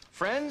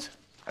 Friends,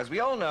 as we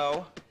all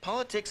know,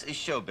 politics is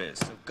showbiz.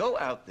 So go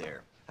out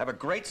there, have a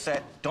great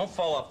set, don't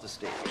fall off the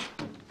stage.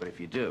 But if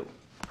you do,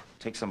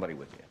 take somebody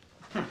with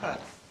you.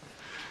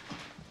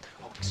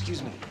 Oh,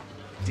 excuse me,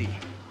 Dee.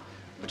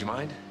 Would you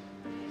mind?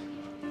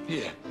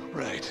 Yeah,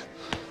 right.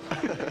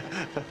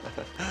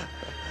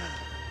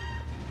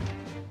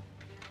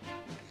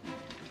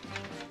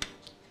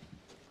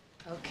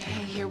 Okay,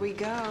 here we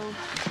go.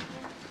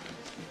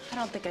 I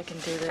don't think I can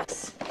do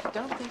this.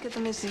 Don't think of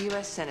them as the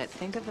U.S. Senate.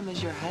 Think of them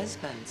as your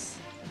husbands.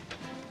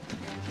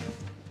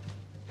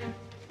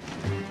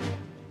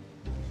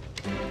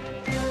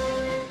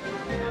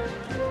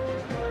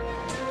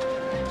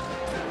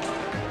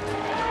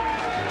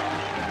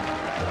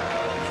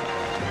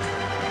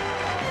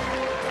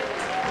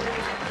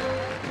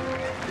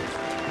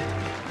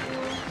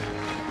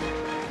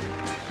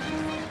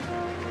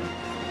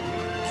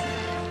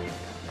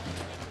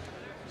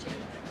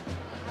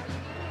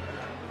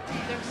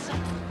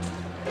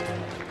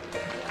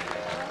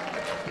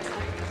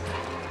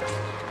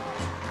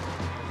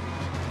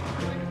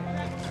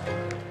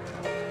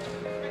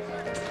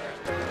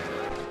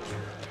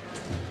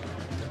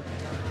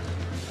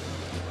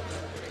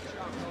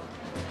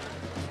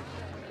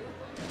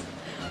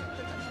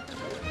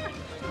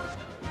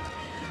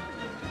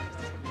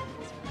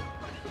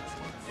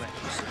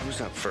 Who's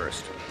up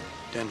first?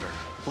 Denver.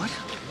 What?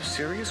 Are you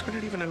serious? We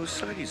don't even know whose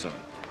side he's on.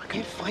 I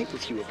can't fight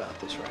with you about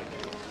this right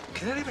now.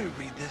 Can anybody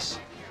read this?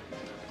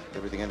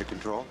 Everything under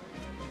control?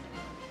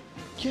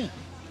 Yeah,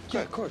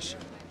 of course.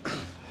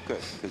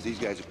 Good, because these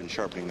guys have been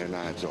sharpening their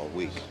knives all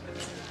week.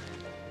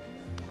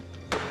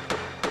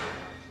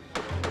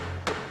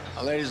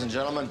 Ladies and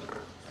gentlemen,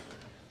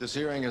 this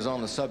hearing is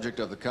on the subject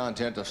of the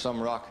content of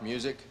some rock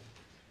music.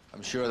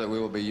 I'm sure that we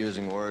will be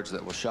using words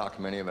that will shock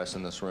many of us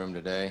in this room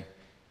today,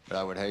 but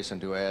I would hasten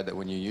to add that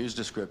when you use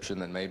description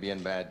that may be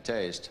in bad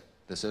taste,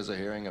 this is a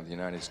hearing of the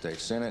United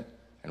States Senate,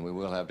 and we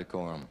will have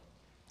decorum.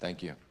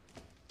 Thank you.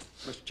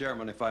 Mr.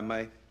 Chairman, if I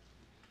may,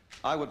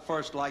 I would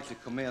first like to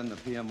commend the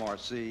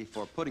PMRC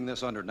for putting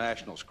this under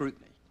national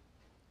scrutiny.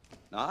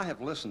 Now, I have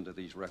listened to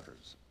these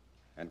records,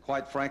 and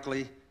quite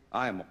frankly,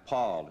 I am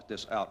appalled at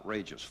this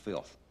outrageous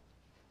filth.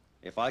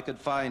 If I could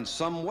find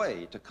some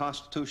way to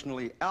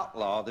constitutionally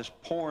outlaw this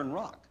porn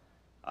rock,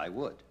 I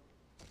would.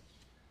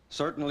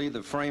 Certainly,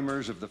 the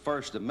framers of the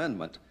First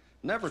Amendment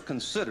never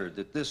considered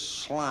that this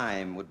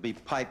slime would be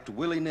piped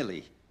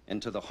willy-nilly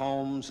into the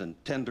homes and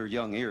tender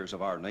young ears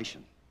of our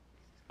nation.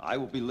 I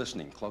will be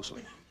listening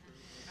closely.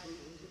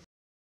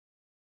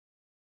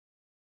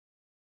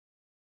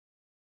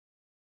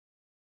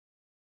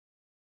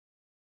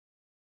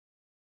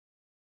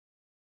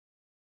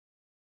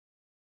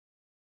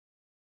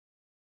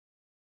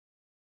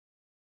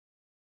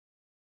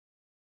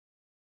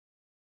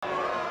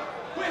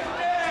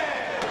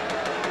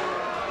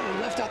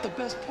 Left out the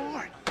best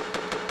part.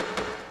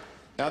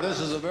 Now, this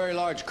is a very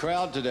large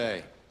crowd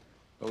today,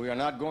 but we are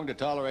not going to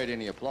tolerate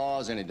any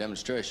applause, any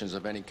demonstrations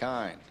of any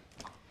kind.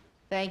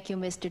 Thank you,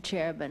 Mr.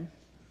 Chairman.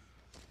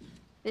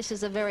 This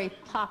is a very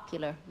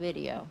popular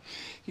video.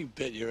 You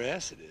bet your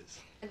ass it is.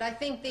 And I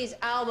think these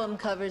album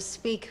covers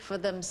speak for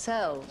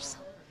themselves.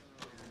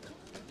 I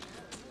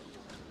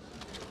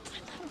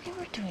thought we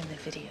were doing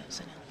the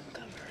videos and album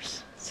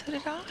covers. So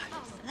did I.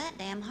 That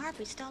damn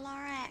harpy stole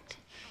our act.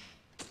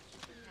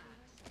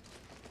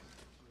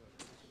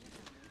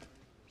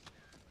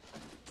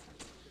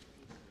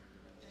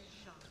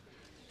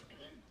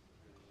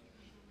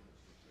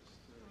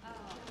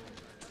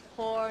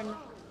 Porn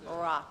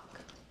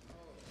rock.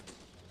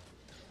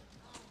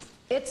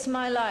 It's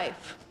my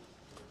life,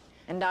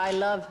 and I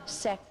love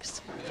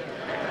sex.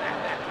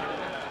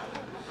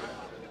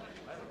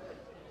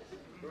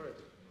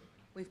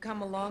 We've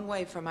come a long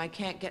way from I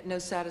can't get no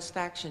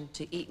satisfaction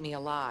to eat me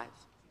alive.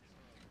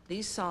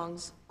 These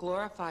songs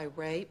glorify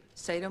rape,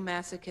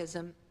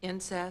 sadomasochism,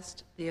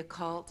 incest, the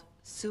occult,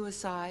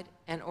 suicide,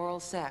 and oral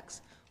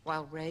sex,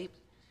 while rape,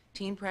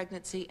 teen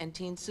pregnancy, and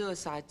teen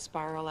suicide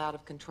spiral out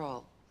of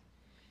control.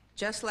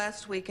 Just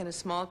last week in a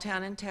small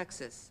town in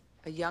Texas,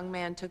 a young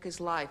man took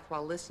his life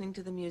while listening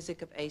to the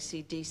music of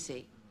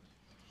AC/DC.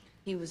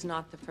 He was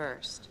not the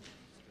first.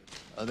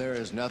 There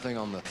is nothing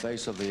on the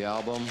face of the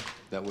album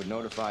that would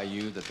notify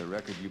you that the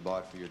record you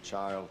bought for your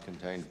child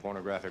contained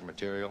pornographic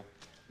material?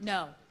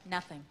 No,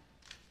 nothing.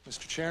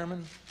 Mr.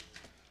 Chairman?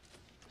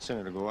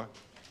 Senator Gore?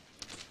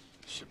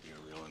 Should be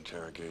a real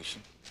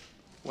interrogation.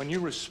 When you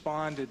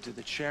responded to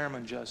the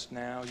chairman just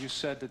now, you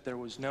said that there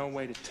was no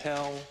way to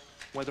tell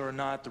whether or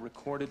not the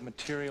recorded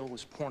material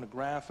was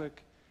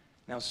pornographic.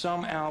 Now,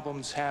 some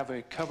albums have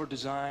a cover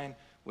design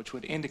which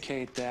would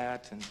indicate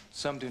that, and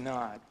some do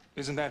not.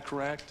 Isn't that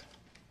correct?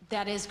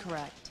 That is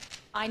correct.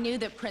 I knew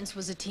that Prince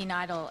was a teen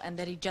idol and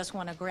that he just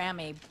won a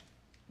Grammy,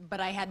 but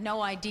I had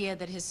no idea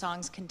that his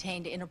songs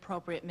contained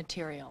inappropriate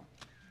material.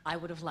 I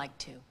would have liked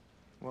to.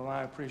 Well,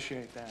 I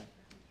appreciate that.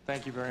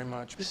 Thank you very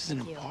much. This is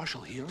an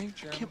impartial hearing?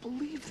 I can't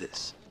believe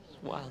this.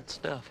 It's wild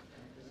stuff.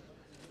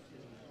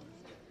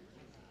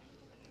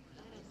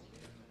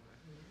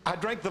 I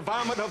drank the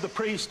vomit of the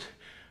priest,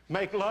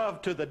 make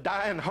love to the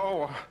dying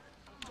whore.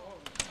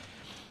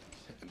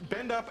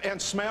 Bend up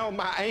and smell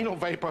my anal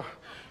vapor.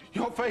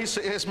 Your face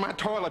is my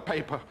toilet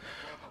paper.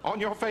 On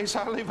your face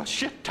I leave a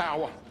shit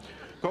tower.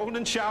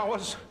 Golden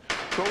showers,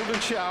 golden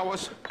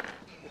showers.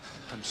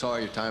 I'm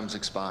sorry your time's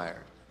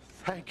expired.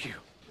 Thank you.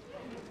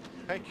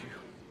 Thank you.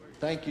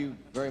 Thank you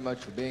very much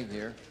for being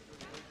here.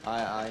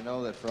 I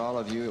know that for all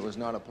of you, it was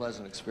not a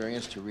pleasant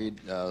experience to read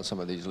some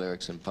of these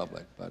lyrics in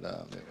public, but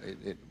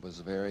it was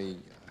very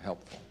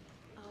helpful.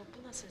 Oh,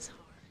 bless his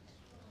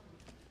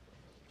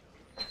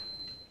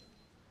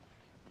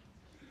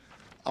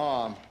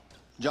heart.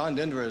 John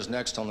Denver is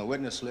next on the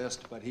witness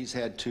list, but he's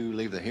had to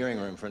leave the hearing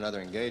room for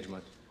another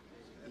engagement.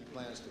 He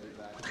plans to be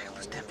back. What the hell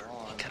is Denver?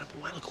 He got up a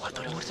while ago. I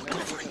thought he was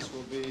pilfering. This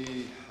will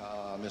be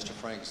Mr.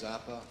 Frank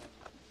Zappa.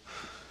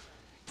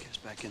 Get us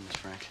back in this,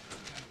 Frank.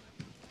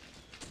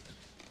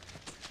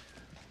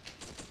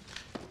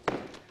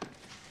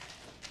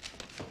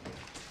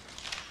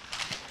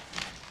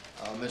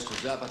 Mr.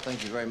 Zappa,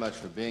 thank you very much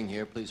for being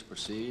here. Please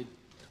proceed.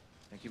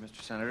 Thank you,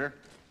 Mr. Senator.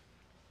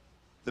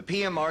 The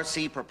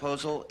PMRC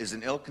proposal is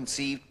an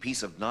ill-conceived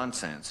piece of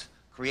nonsense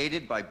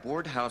created by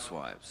bored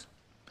housewives.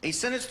 A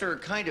sinister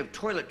kind of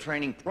toilet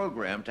training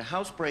program to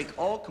housebreak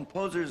all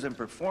composers and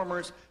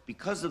performers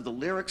because of the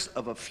lyrics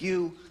of a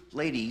few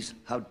ladies,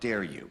 how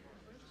dare you.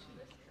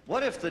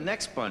 What if the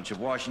next bunch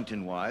of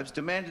Washington wives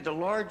demanded a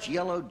large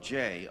yellow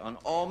J on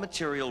all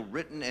material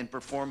written and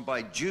performed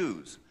by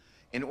Jews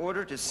in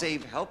order to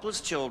save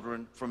helpless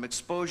children from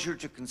exposure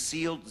to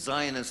concealed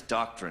Zionist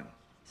doctrine?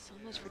 So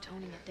much for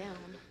toning it down.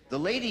 The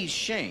ladies'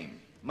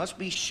 shame must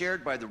be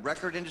shared by the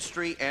record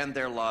industry and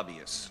their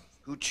lobbyists,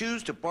 who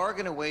choose to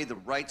bargain away the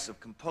rights of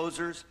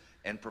composers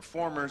and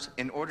performers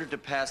in order to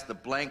pass the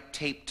blank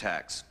tape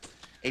tax,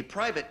 a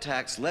private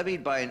tax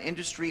levied by an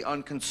industry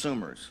on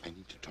consumers. I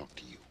need to talk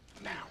to you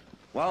now.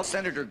 While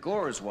Senator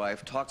Gore's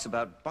wife talks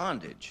about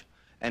bondage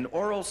and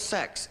oral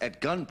sex at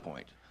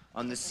gunpoint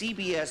on the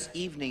CBS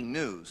Evening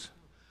News,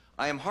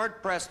 I am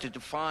hard-pressed to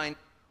define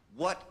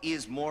what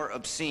is more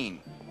obscene.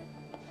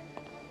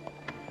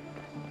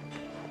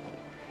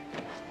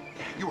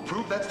 You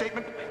approve that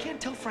statement? I can't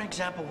tell Frank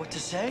Zappa what to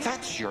say.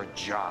 That's your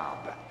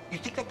job. You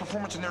think that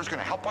performance in there is going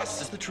to help us?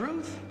 That's the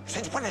truth.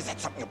 Since when is that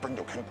something you bring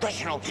to a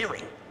congressional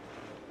hearing?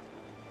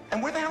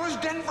 And where the hell is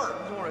Denver?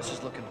 Norris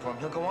is looking for him.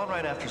 He'll go on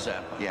right after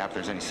Zappa. Yeah, if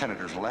there's any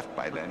senators left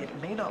by then.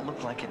 It may not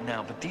look like it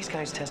now, but these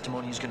guys'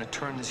 testimony is going to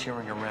turn this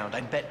hearing around.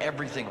 I'd bet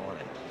everything on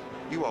it.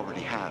 You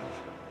already have.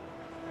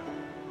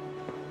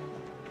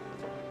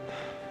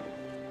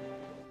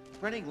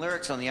 Printing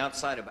lyrics on the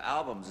outside of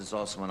albums is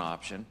also an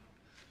option.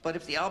 But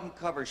if the album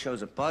cover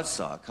shows a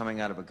buzzsaw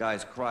coming out of a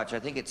guy's crotch, I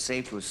think it's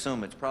safe to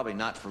assume it's probably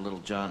not for little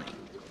Johnny.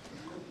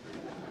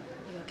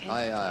 You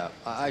okay?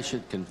 I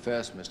should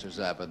confess, Mr.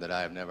 Zappa, that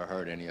I have never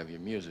heard any of your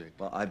music.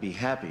 Well, I'd be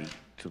happy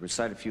to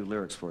recite a few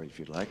lyrics for you if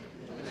you'd like.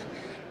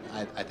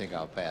 I think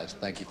I'll pass.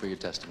 Thank you for your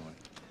testimony.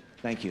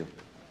 Thank you.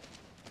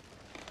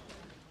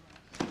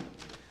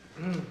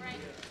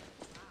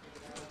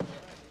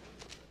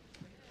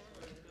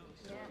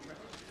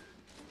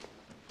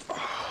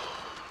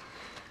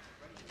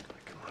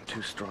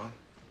 Too strong.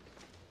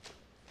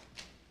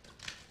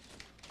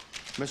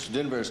 Mr.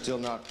 Denver is still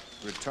not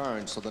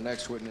returned, so the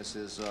next witness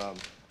is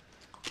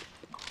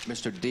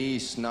Mr. Dee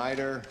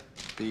Snider,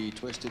 the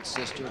Twisted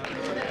Sister.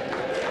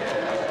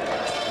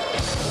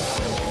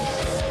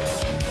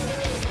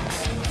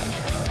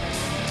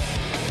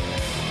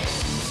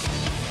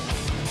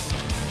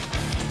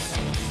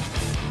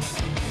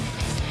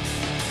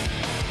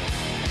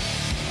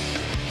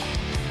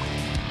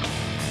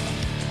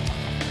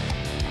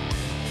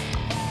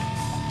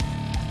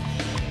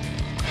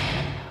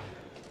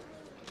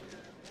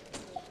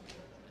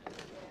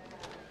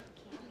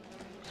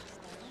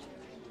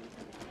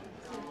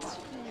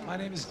 My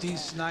name is Dee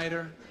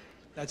Snider.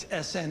 That's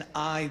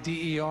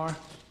S-N-I-D-E-R.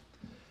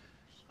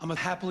 I'm a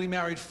happily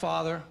married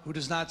father who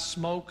does not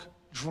smoke,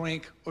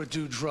 drink, or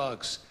do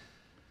drugs.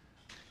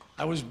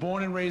 I was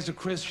born and raised a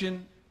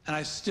Christian, and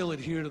I still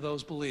adhere to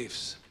those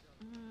beliefs.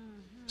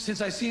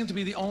 Since I seem to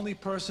be the only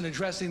person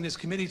addressing this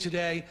committee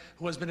today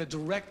who has been a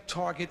direct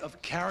target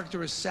of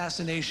character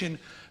assassination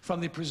from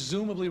the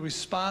presumably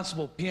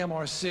responsible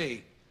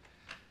PMRC,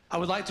 I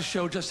would like to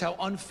show just how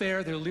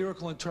unfair their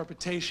lyrical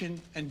interpretation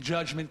and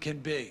judgment can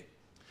be.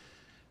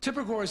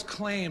 Tipper Gore's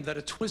claim that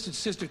a Twisted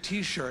Sister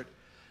t-shirt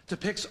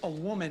depicts a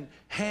woman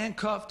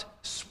handcuffed,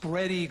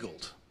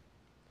 spread-eagled.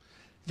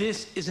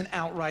 This is an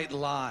outright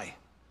lie.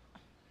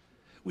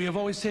 We have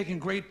always taken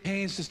great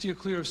pains to steer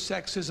clear of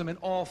sexism in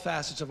all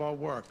facets of our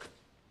work.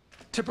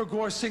 Tipper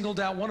Gore singled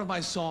out one of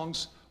my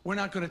songs, We're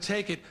Not Gonna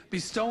Take It,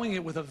 bestowing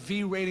it with a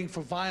V rating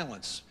for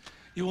violence.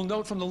 You will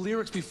note from the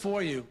lyrics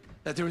before you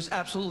that there is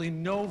absolutely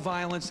no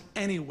violence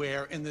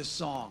anywhere in this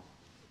song.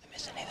 Did I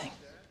miss anything?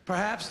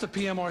 Perhaps the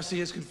PMRC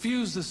has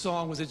confused the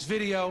song with its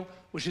video,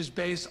 which is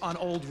based on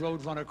old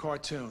Roadrunner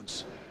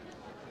cartoons.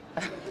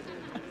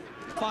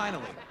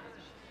 Finally,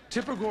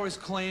 Tipper Gore's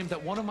claim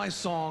that one of my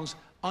songs,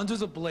 Under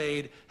the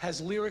Blade,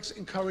 has lyrics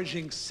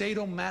encouraging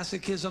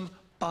sadomasochism,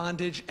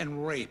 bondage,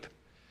 and rape.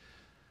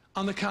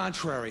 On the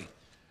contrary,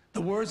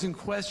 the words in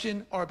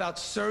question are about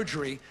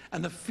surgery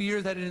and the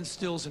fear that it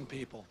instills in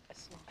people.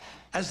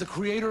 As the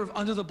creator of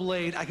Under the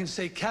Blade, I can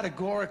say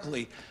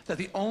categorically that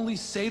the only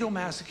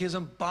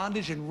sadomasochism,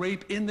 bondage, and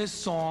rape in this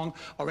song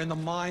are in the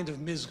mind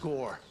of Ms.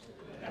 Gore.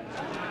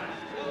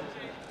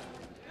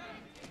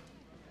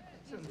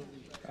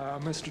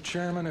 Mr.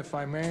 Chairman, if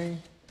I may.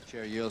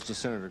 Chair yields to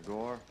Senator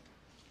Gore.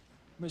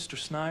 Mr.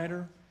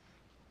 Snider,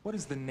 what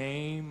is the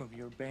name of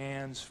your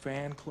band's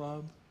fan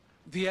club?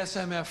 The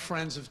SMF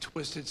Friends of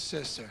Twisted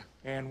Sister.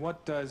 And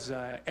what does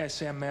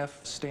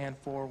SMF stand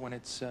for when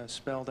it's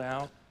spelled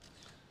out?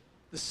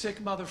 The Sick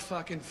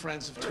Motherfucking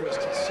Friends of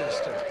Twisted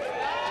Sister.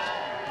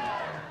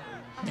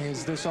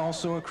 Is this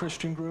also a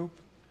Christian group?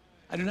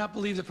 I do not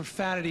believe that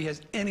profanity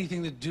has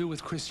anything to do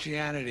with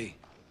Christianity.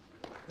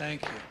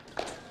 Thank you.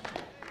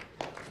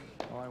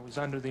 Well, I was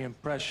under the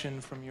impression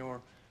from your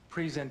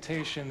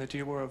presentation that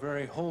you were a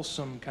very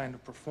wholesome kind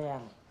of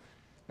performer.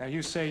 Now,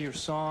 you say your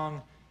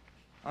song,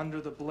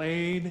 Under the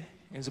Blade,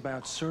 is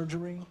about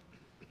surgery.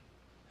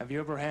 Have you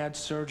ever had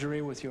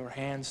surgery with your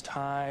hands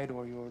tied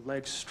or your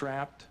legs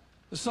strapped?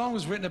 The song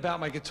was written about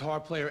my guitar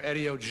player,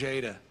 Eddie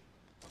Ojeda.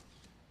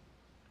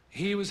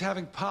 He was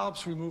having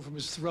polyps removed from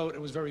his throat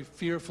and was very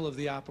fearful of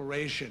the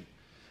operation.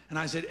 And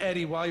I said,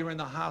 Eddie, while you're in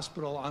the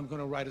hospital, I'm going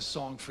to write a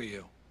song for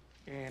you.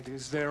 And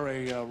is there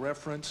a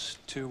reference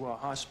to a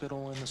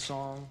hospital in the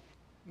song?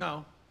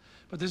 No,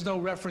 but there's no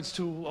reference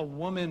to a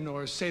woman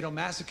or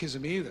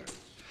sadomasochism either.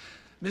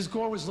 Ms.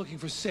 Gore was looking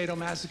for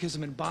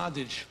sadomasochism and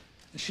bondage,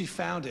 and she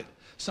found it.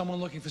 Someone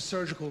looking for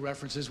surgical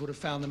references would have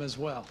found them as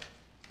well.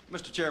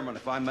 Mr. Chairman,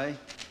 if I may,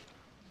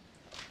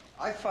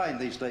 I find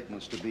these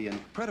statements to be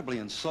incredibly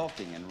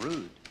insulting and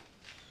rude.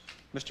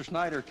 Mr.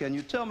 Snider, can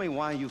you tell me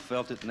why you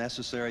felt it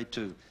necessary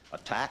to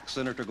attack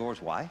Senator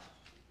Gore's wife?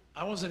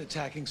 I wasn't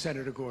attacking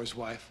Senator Gore's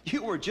wife.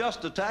 You were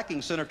just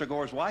attacking Senator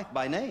Gore's wife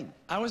by name.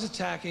 I was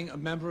attacking a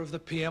member of the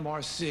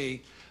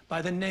PMRC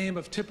by the name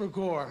of Tipper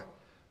Gore,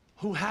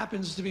 who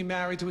happens to be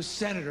married to a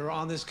senator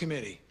on this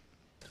committee.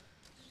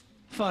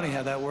 Funny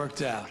how that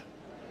worked out.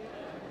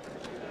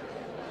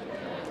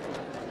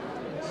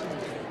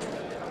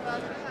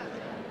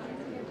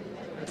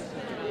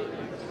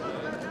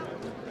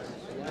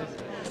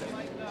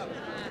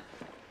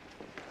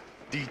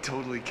 Dee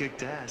totally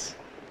kicked ass.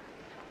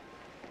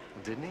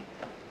 Didn't he?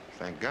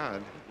 Thank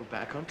God. We're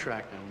back on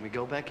track now. When we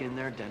go back in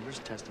there, Denver's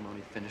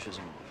testimony finishes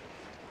him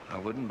off. I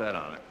wouldn't bet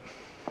on it.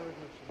 Well,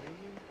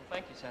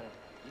 thank you, Senator.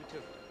 You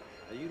too.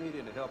 Now, you need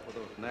any help with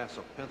those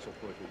NASA pencil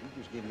pushers,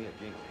 you just give me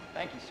a jingle.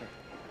 Thank you, sir.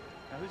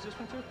 Now, who's this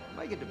one to?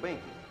 Make it to Binky.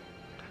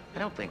 I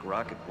don't think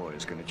Rocket Boy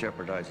is going to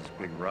jeopardize his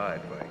big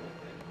ride by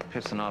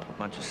pissing off a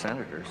bunch of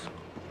senators.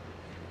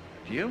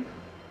 Do you?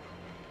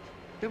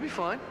 He'll be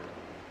fine.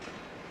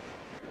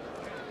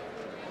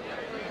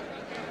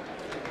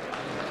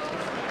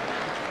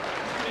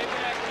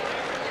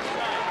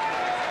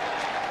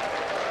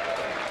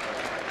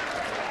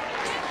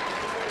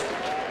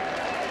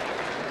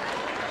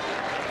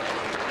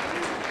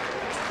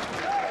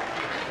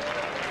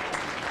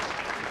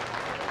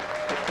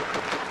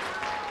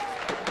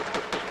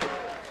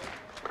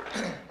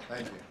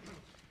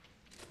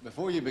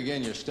 Before you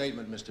begin your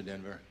statement, Mr.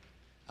 Denver,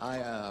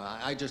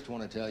 I just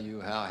want to tell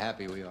you how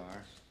happy we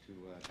are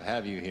to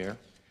have you here.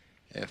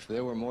 If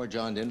there were more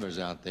John Denvers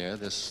out there,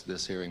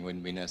 this hearing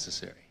wouldn't be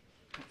necessary.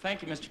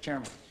 Thank you, Mr.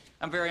 Chairman.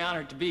 I'm very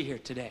honored to be here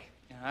today.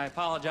 I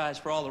apologize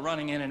for all the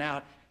running in and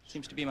out. It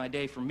seems to be my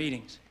day for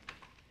meetings.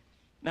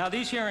 Now,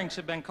 these hearings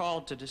have been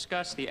called to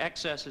discuss the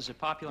excesses of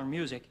popular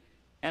music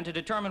and to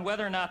determine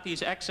whether or not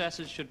these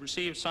excesses should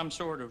receive some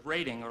sort of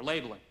rating or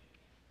labeling.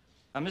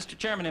 Mr.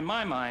 Chairman, in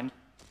my mind,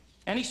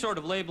 any sort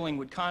of labeling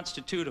would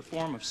constitute a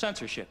form of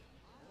censorship.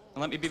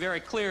 And let me be very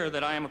clear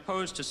that I am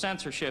opposed to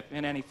censorship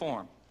in any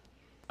form.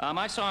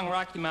 My song,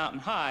 Rocky Mountain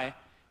High,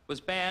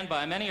 was banned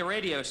by many a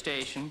radio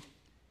station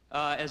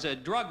as a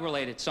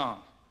drug-related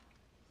song.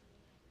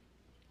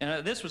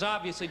 And this was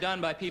obviously done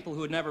by people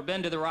who had never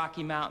been to the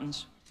Rocky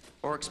Mountains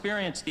or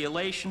experienced the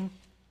elation,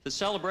 the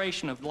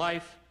celebration of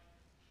life,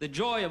 the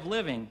joy of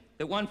living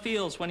that one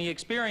feels when he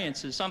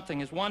experiences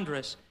something as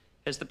wondrous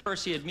as the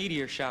Perseid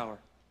meteor shower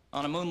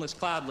on a moonless,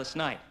 cloudless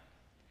night.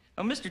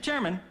 Now, Mr.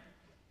 Chairman,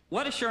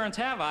 what assurance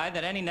have I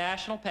that any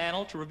national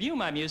panel to review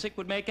my music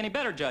would make any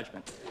better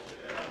judgment?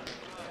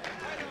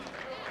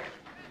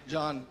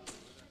 John,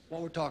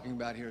 what we're talking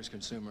about here is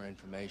consumer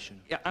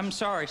information. Yeah, I'm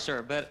sorry,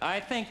 sir, but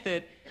I think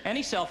that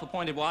any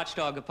self-appointed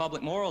watchdog of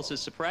public morals is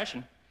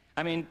suppression.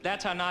 I mean,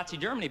 that's how Nazi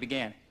Germany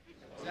began.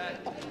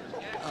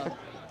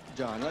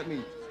 John, let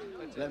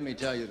me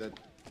tell you that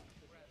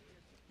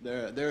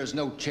there is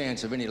no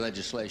chance of any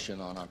legislation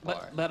on our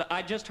part. But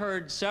I just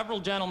heard several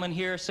gentlemen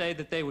here say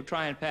that they would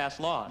try and pass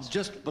laws.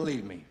 Just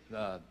believe me,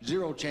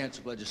 zero chance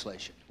of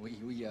legislation.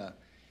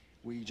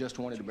 We just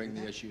wanted to bring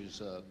the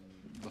issues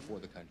before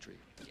the country.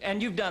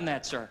 And you've done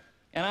that, sir,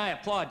 and I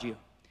applaud you.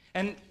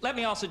 And let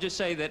me also just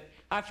say that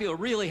I feel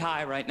really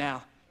high right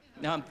now.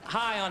 I'm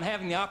high on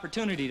having the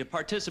opportunity to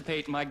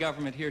participate in my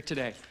government here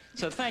today.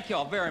 So thank you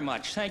all very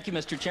much. Thank you,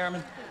 Mr.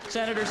 Chairman.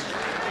 Senators.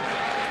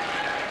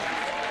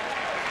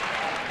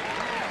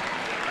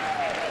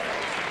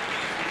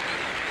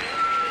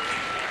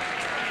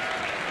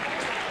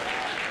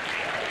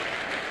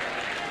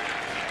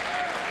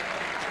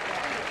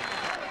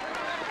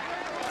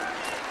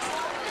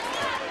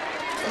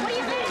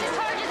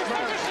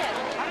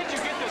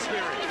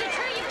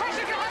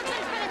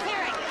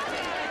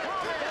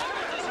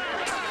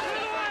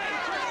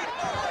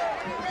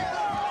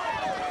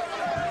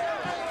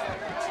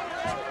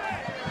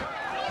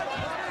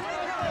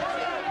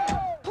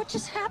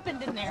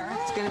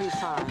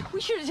 We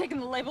should have taken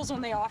the labels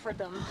when they offered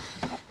them.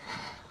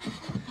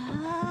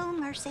 Oh,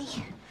 mercy.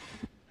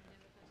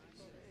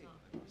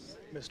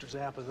 Mr.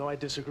 Zappa, though I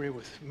disagree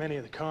with many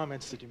of the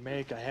comments that you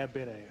make, I have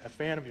been a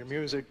fan of your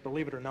music,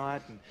 believe it or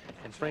not,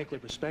 and frankly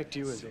respect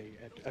you as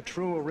a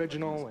true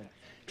original and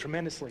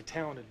tremendously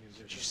talented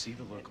musician. Did you see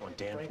the look on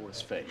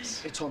Danforth's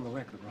face? It's on the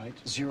record, right?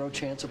 Zero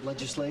chance of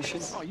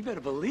legislation? Oh, you better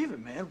believe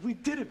it, man. We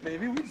did it,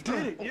 baby. We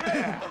did it.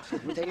 Yeah.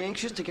 Were they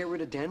anxious to get rid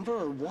of Denver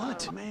or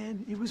what? Oh,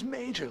 man, it was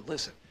major.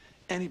 Listen,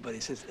 anybody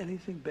says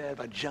anything bad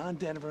about John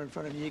Denver in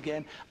front of me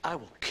again, I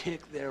will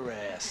kick their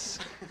ass.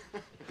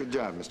 Good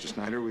job, Mr.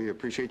 Snider. We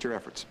appreciate your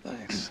efforts.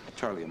 Thanks.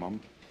 Charlie, a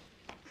moment.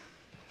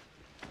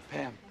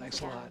 Pam,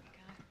 thanks a lot.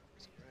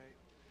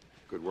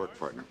 Good work,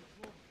 partner.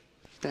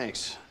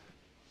 Thanks.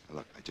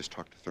 Look, I just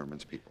talked to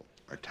Thurman's people.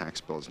 Our tax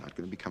bill is not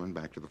going to be coming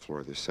back to the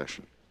floor this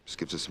session. This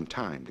gives us some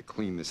time to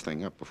clean this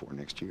thing up before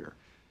next year.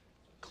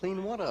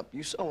 Clean what up?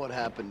 You saw what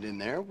happened in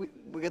there. We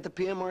got the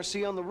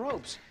PMRC on the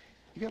ropes.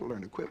 You got to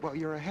learn to quit while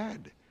you're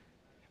ahead.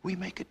 We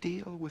make a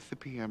deal with the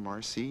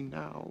PMRC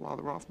now while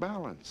they're off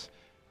balance.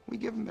 We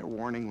give them their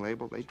warning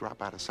label, they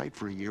drop out of sight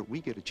for a year,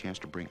 we get a chance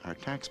to bring our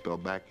tax bill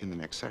back in the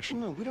next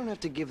session. No, we don't have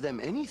to give them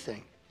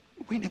anything.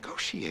 We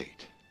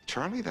negotiate.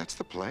 Charlie, that's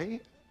the play.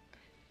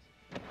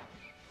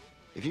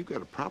 If you've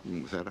got a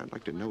problem with that, I'd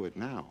like to know it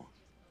now.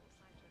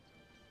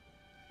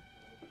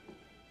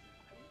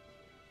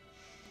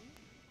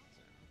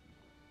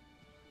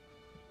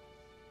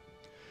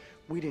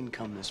 We didn't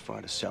come this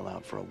far to sell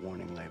out for a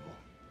warning label.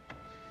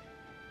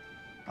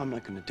 I'm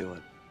not going to do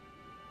it.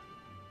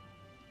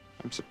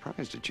 I'm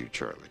surprised at you,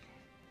 Charlie.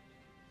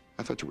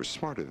 I thought you were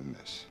smarter than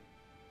this.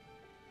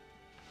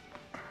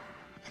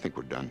 I think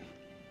we're done.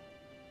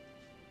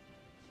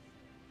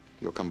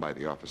 You'll come by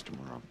the office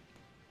tomorrow.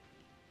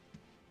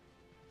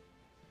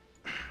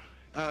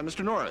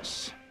 Mr.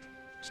 Norris,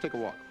 let's take a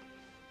walk.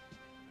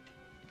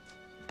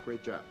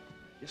 Great job.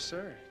 Yes,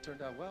 sir. It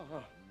turned out well, huh?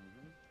 On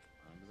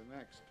to the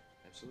next.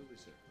 Absolutely,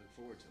 sir. Look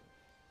forward to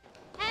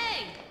it.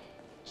 Hey,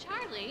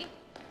 Charlie.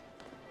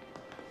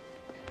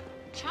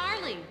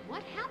 Charlie,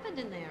 what happened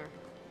in there?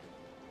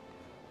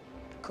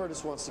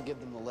 Curtis wants to give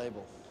them the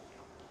label.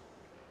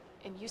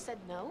 And you said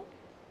no?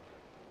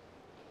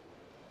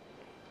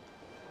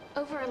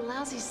 Over a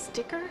lousy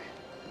sticker?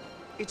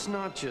 It's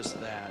not just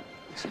that.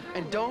 Charlie.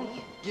 And don't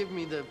give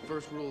me the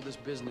first rule of this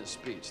business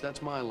speech.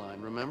 That's my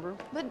line, remember?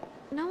 But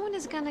no one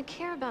is gonna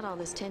care about all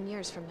this 10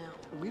 years from now.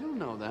 We don't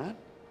know that.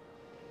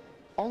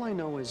 All I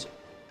know is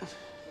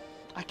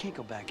I can't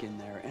go back in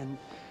there, and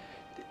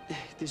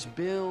this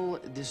bill,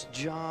 this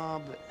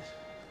job,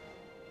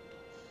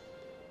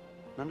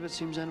 none of it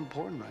seems that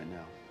important right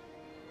now.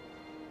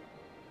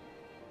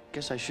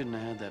 Guess I shouldn't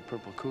have had that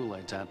purple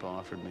Kool-Aid Zappa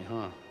offered me,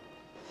 huh?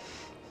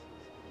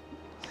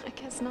 I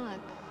guess not.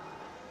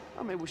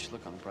 Well, maybe we should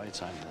look on the bright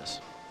side of this.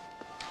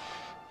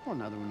 Well,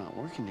 now that we're not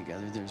working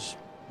together, there's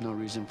no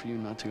reason for you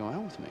not to go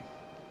out with me.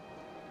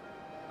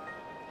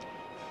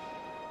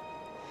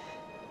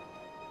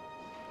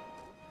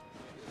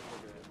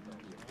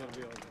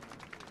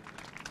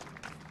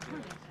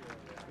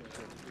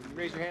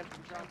 Raise your hand.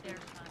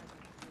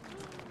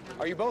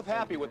 Are you both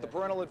happy with the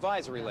Parental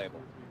Advisory label?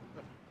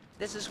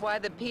 This is why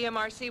the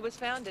PMRC was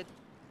founded.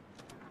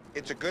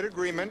 It's a good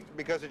agreement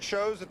because it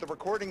shows that the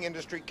recording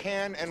industry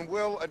can and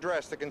will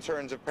address the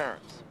concerns of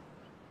parents.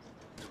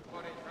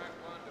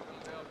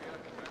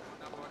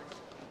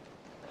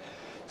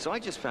 So I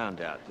just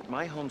found out that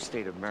my home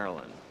state of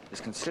Maryland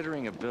is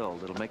considering a bill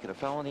that'll make it a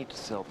felony to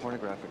sell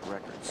pornographic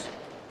records.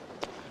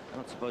 I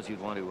don't suppose you'd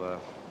want to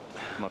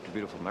come up to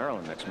beautiful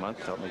Maryland next month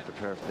to help me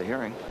prepare for the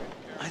hearing.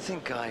 I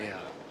think I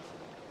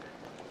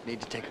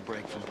need to take a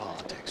break from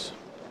politics.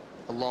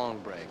 A long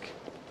break.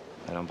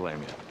 I don't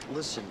blame you.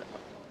 Listen,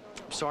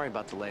 I'm sorry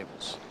about the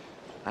labels.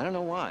 I don't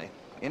know why.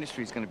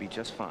 Industry's going to be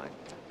just fine.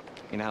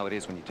 You know how it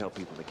is when you tell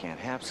people they can't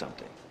have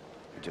something.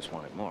 You just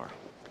want it more.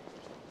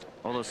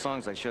 All those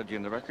songs I showed you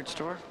in the record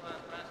store,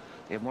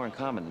 they have more in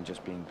common than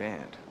just being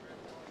banned.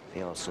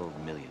 They all sold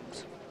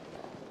millions.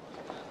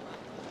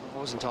 I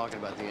wasn't talking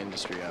about the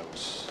industry, I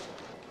was...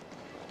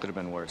 Could have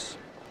been worse.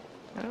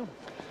 No,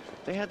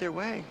 they had their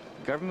way.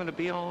 The government would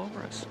be all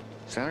over us.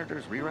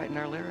 Senators rewriting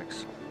our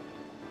lyrics.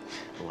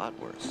 A lot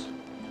worse.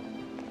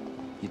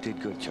 You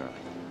did good, Charlie.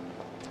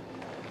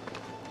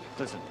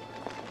 Listen,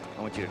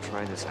 I want you to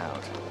try this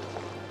out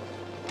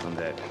on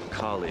that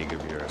colleague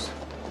of yours.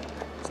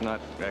 It's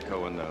not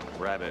Echo and the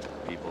Rabbit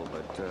people,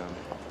 but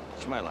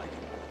she might like it.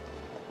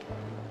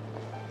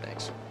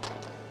 Thanks.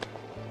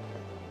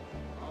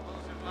 All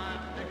those in line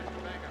for tickets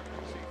for backup,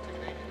 please see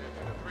ticket agent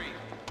after the 3.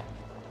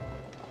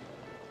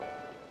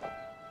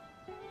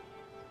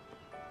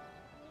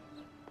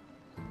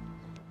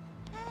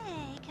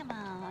 Hey, come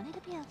on,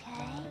 it'll be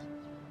okay.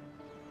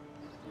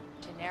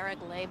 Generic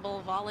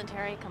label,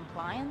 voluntary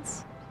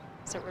compliance?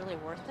 Is it really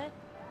worth it?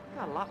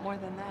 Got a lot more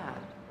than that.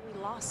 We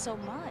lost so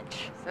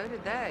much. So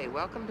did they.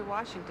 Welcome to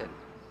Washington.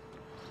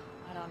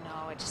 I don't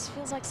know, it just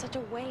feels like such a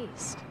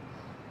waste.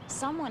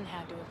 Someone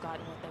had to have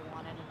gotten what they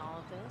wanted in all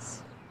of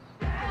this.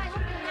 One at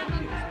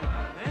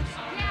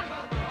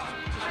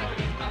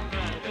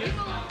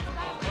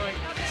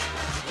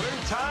a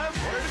time,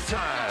 one at a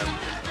time.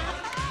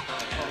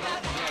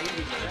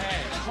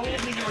 Told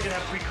me you were gonna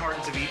have 3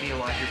 cartons of Eat Me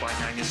Alive here by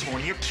 9 this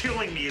morning. You're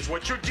killing me is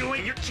what you're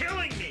doing. You're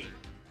killing me.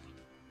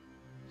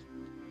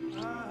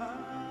 You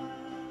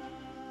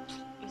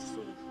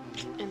see,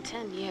 in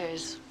 10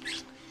 years,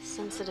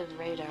 sensitive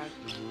radar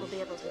will be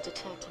able to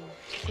detect an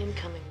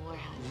incoming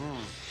warhead. Oh,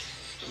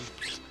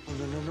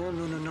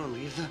 no.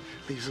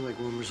 Leave the like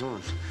rumors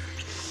on.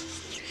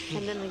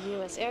 And then the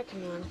U.S. Air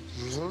Command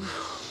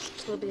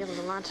will be able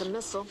to launch a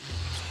missile,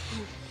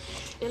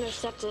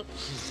 intercept it,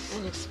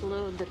 and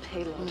explode the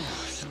payload.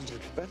 Sounds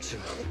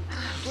expensive.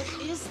 What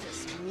is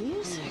this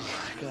music?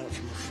 I got it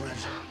from a friend.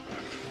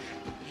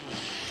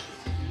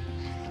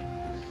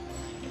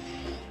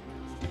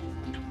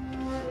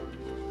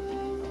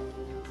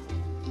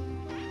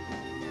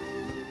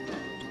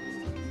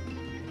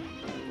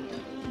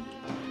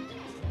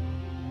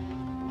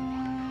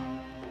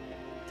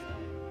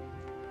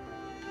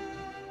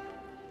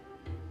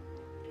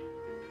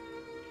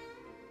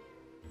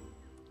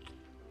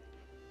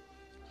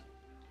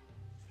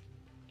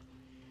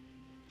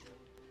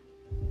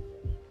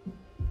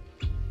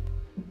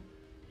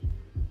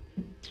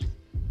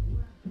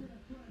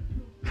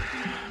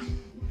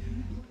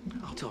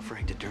 I'll tell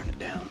Frank to turn it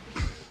down.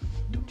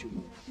 Don't you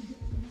move.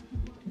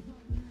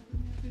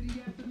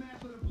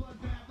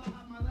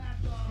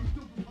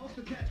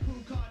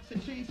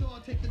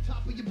 Take the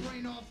top of your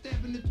brain off,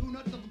 stabbing the 2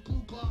 nuts of a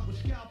clue clock. With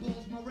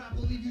scalpels, my rap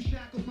will leave you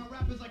shackled. My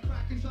rap is like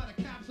crack inside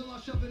a capsule. I'll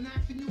shove an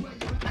axe in you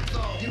at your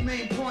asshole. Your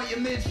main point, your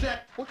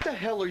mid-set. What the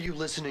hell are you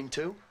listening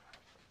to?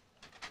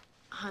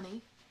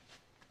 Honey?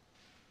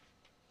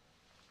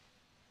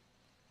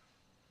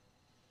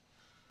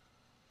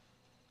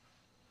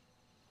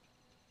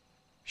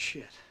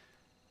 Shit.